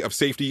giveaway of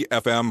Safety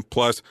FM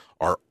Plus,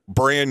 our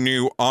brand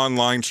new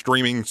online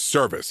streaming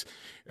service.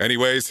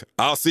 Anyways,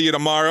 I'll see you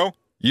tomorrow.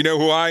 You know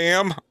who I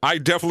am. I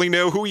definitely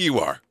know who you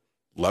are.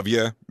 Love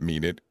you,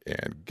 mean it,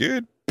 and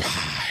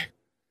goodbye.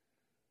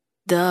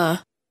 Duh.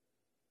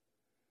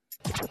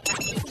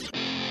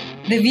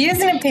 The views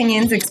and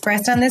opinions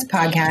expressed on this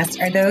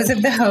podcast are those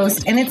of the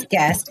host and its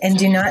guest and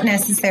do not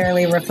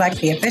necessarily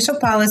reflect the official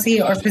policy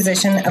or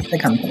position of the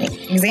company.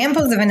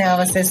 Examples of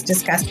analysis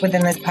discussed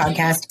within this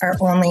podcast are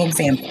only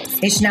examples.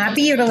 They should not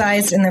be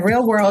utilized in the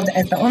real world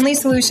as the only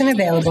solution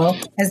available,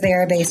 as they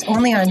are based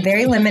only on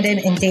very limited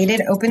and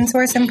dated open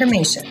source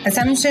information.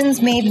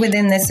 Assumptions made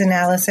within this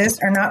analysis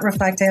are not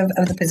reflective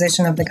of the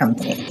position of the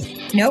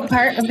company. No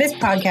part of this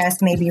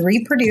podcast may be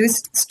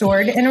reproduced,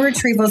 stored in a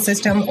retrieval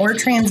system, or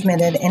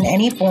transmitted in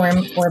any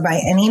form or by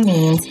any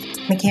means,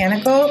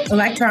 mechanical,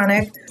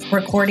 electronic,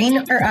 recording,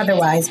 or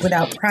otherwise,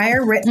 without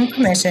prior written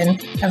permission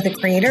of the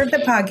creator of the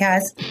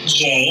podcast,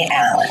 Jay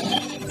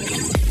Allen.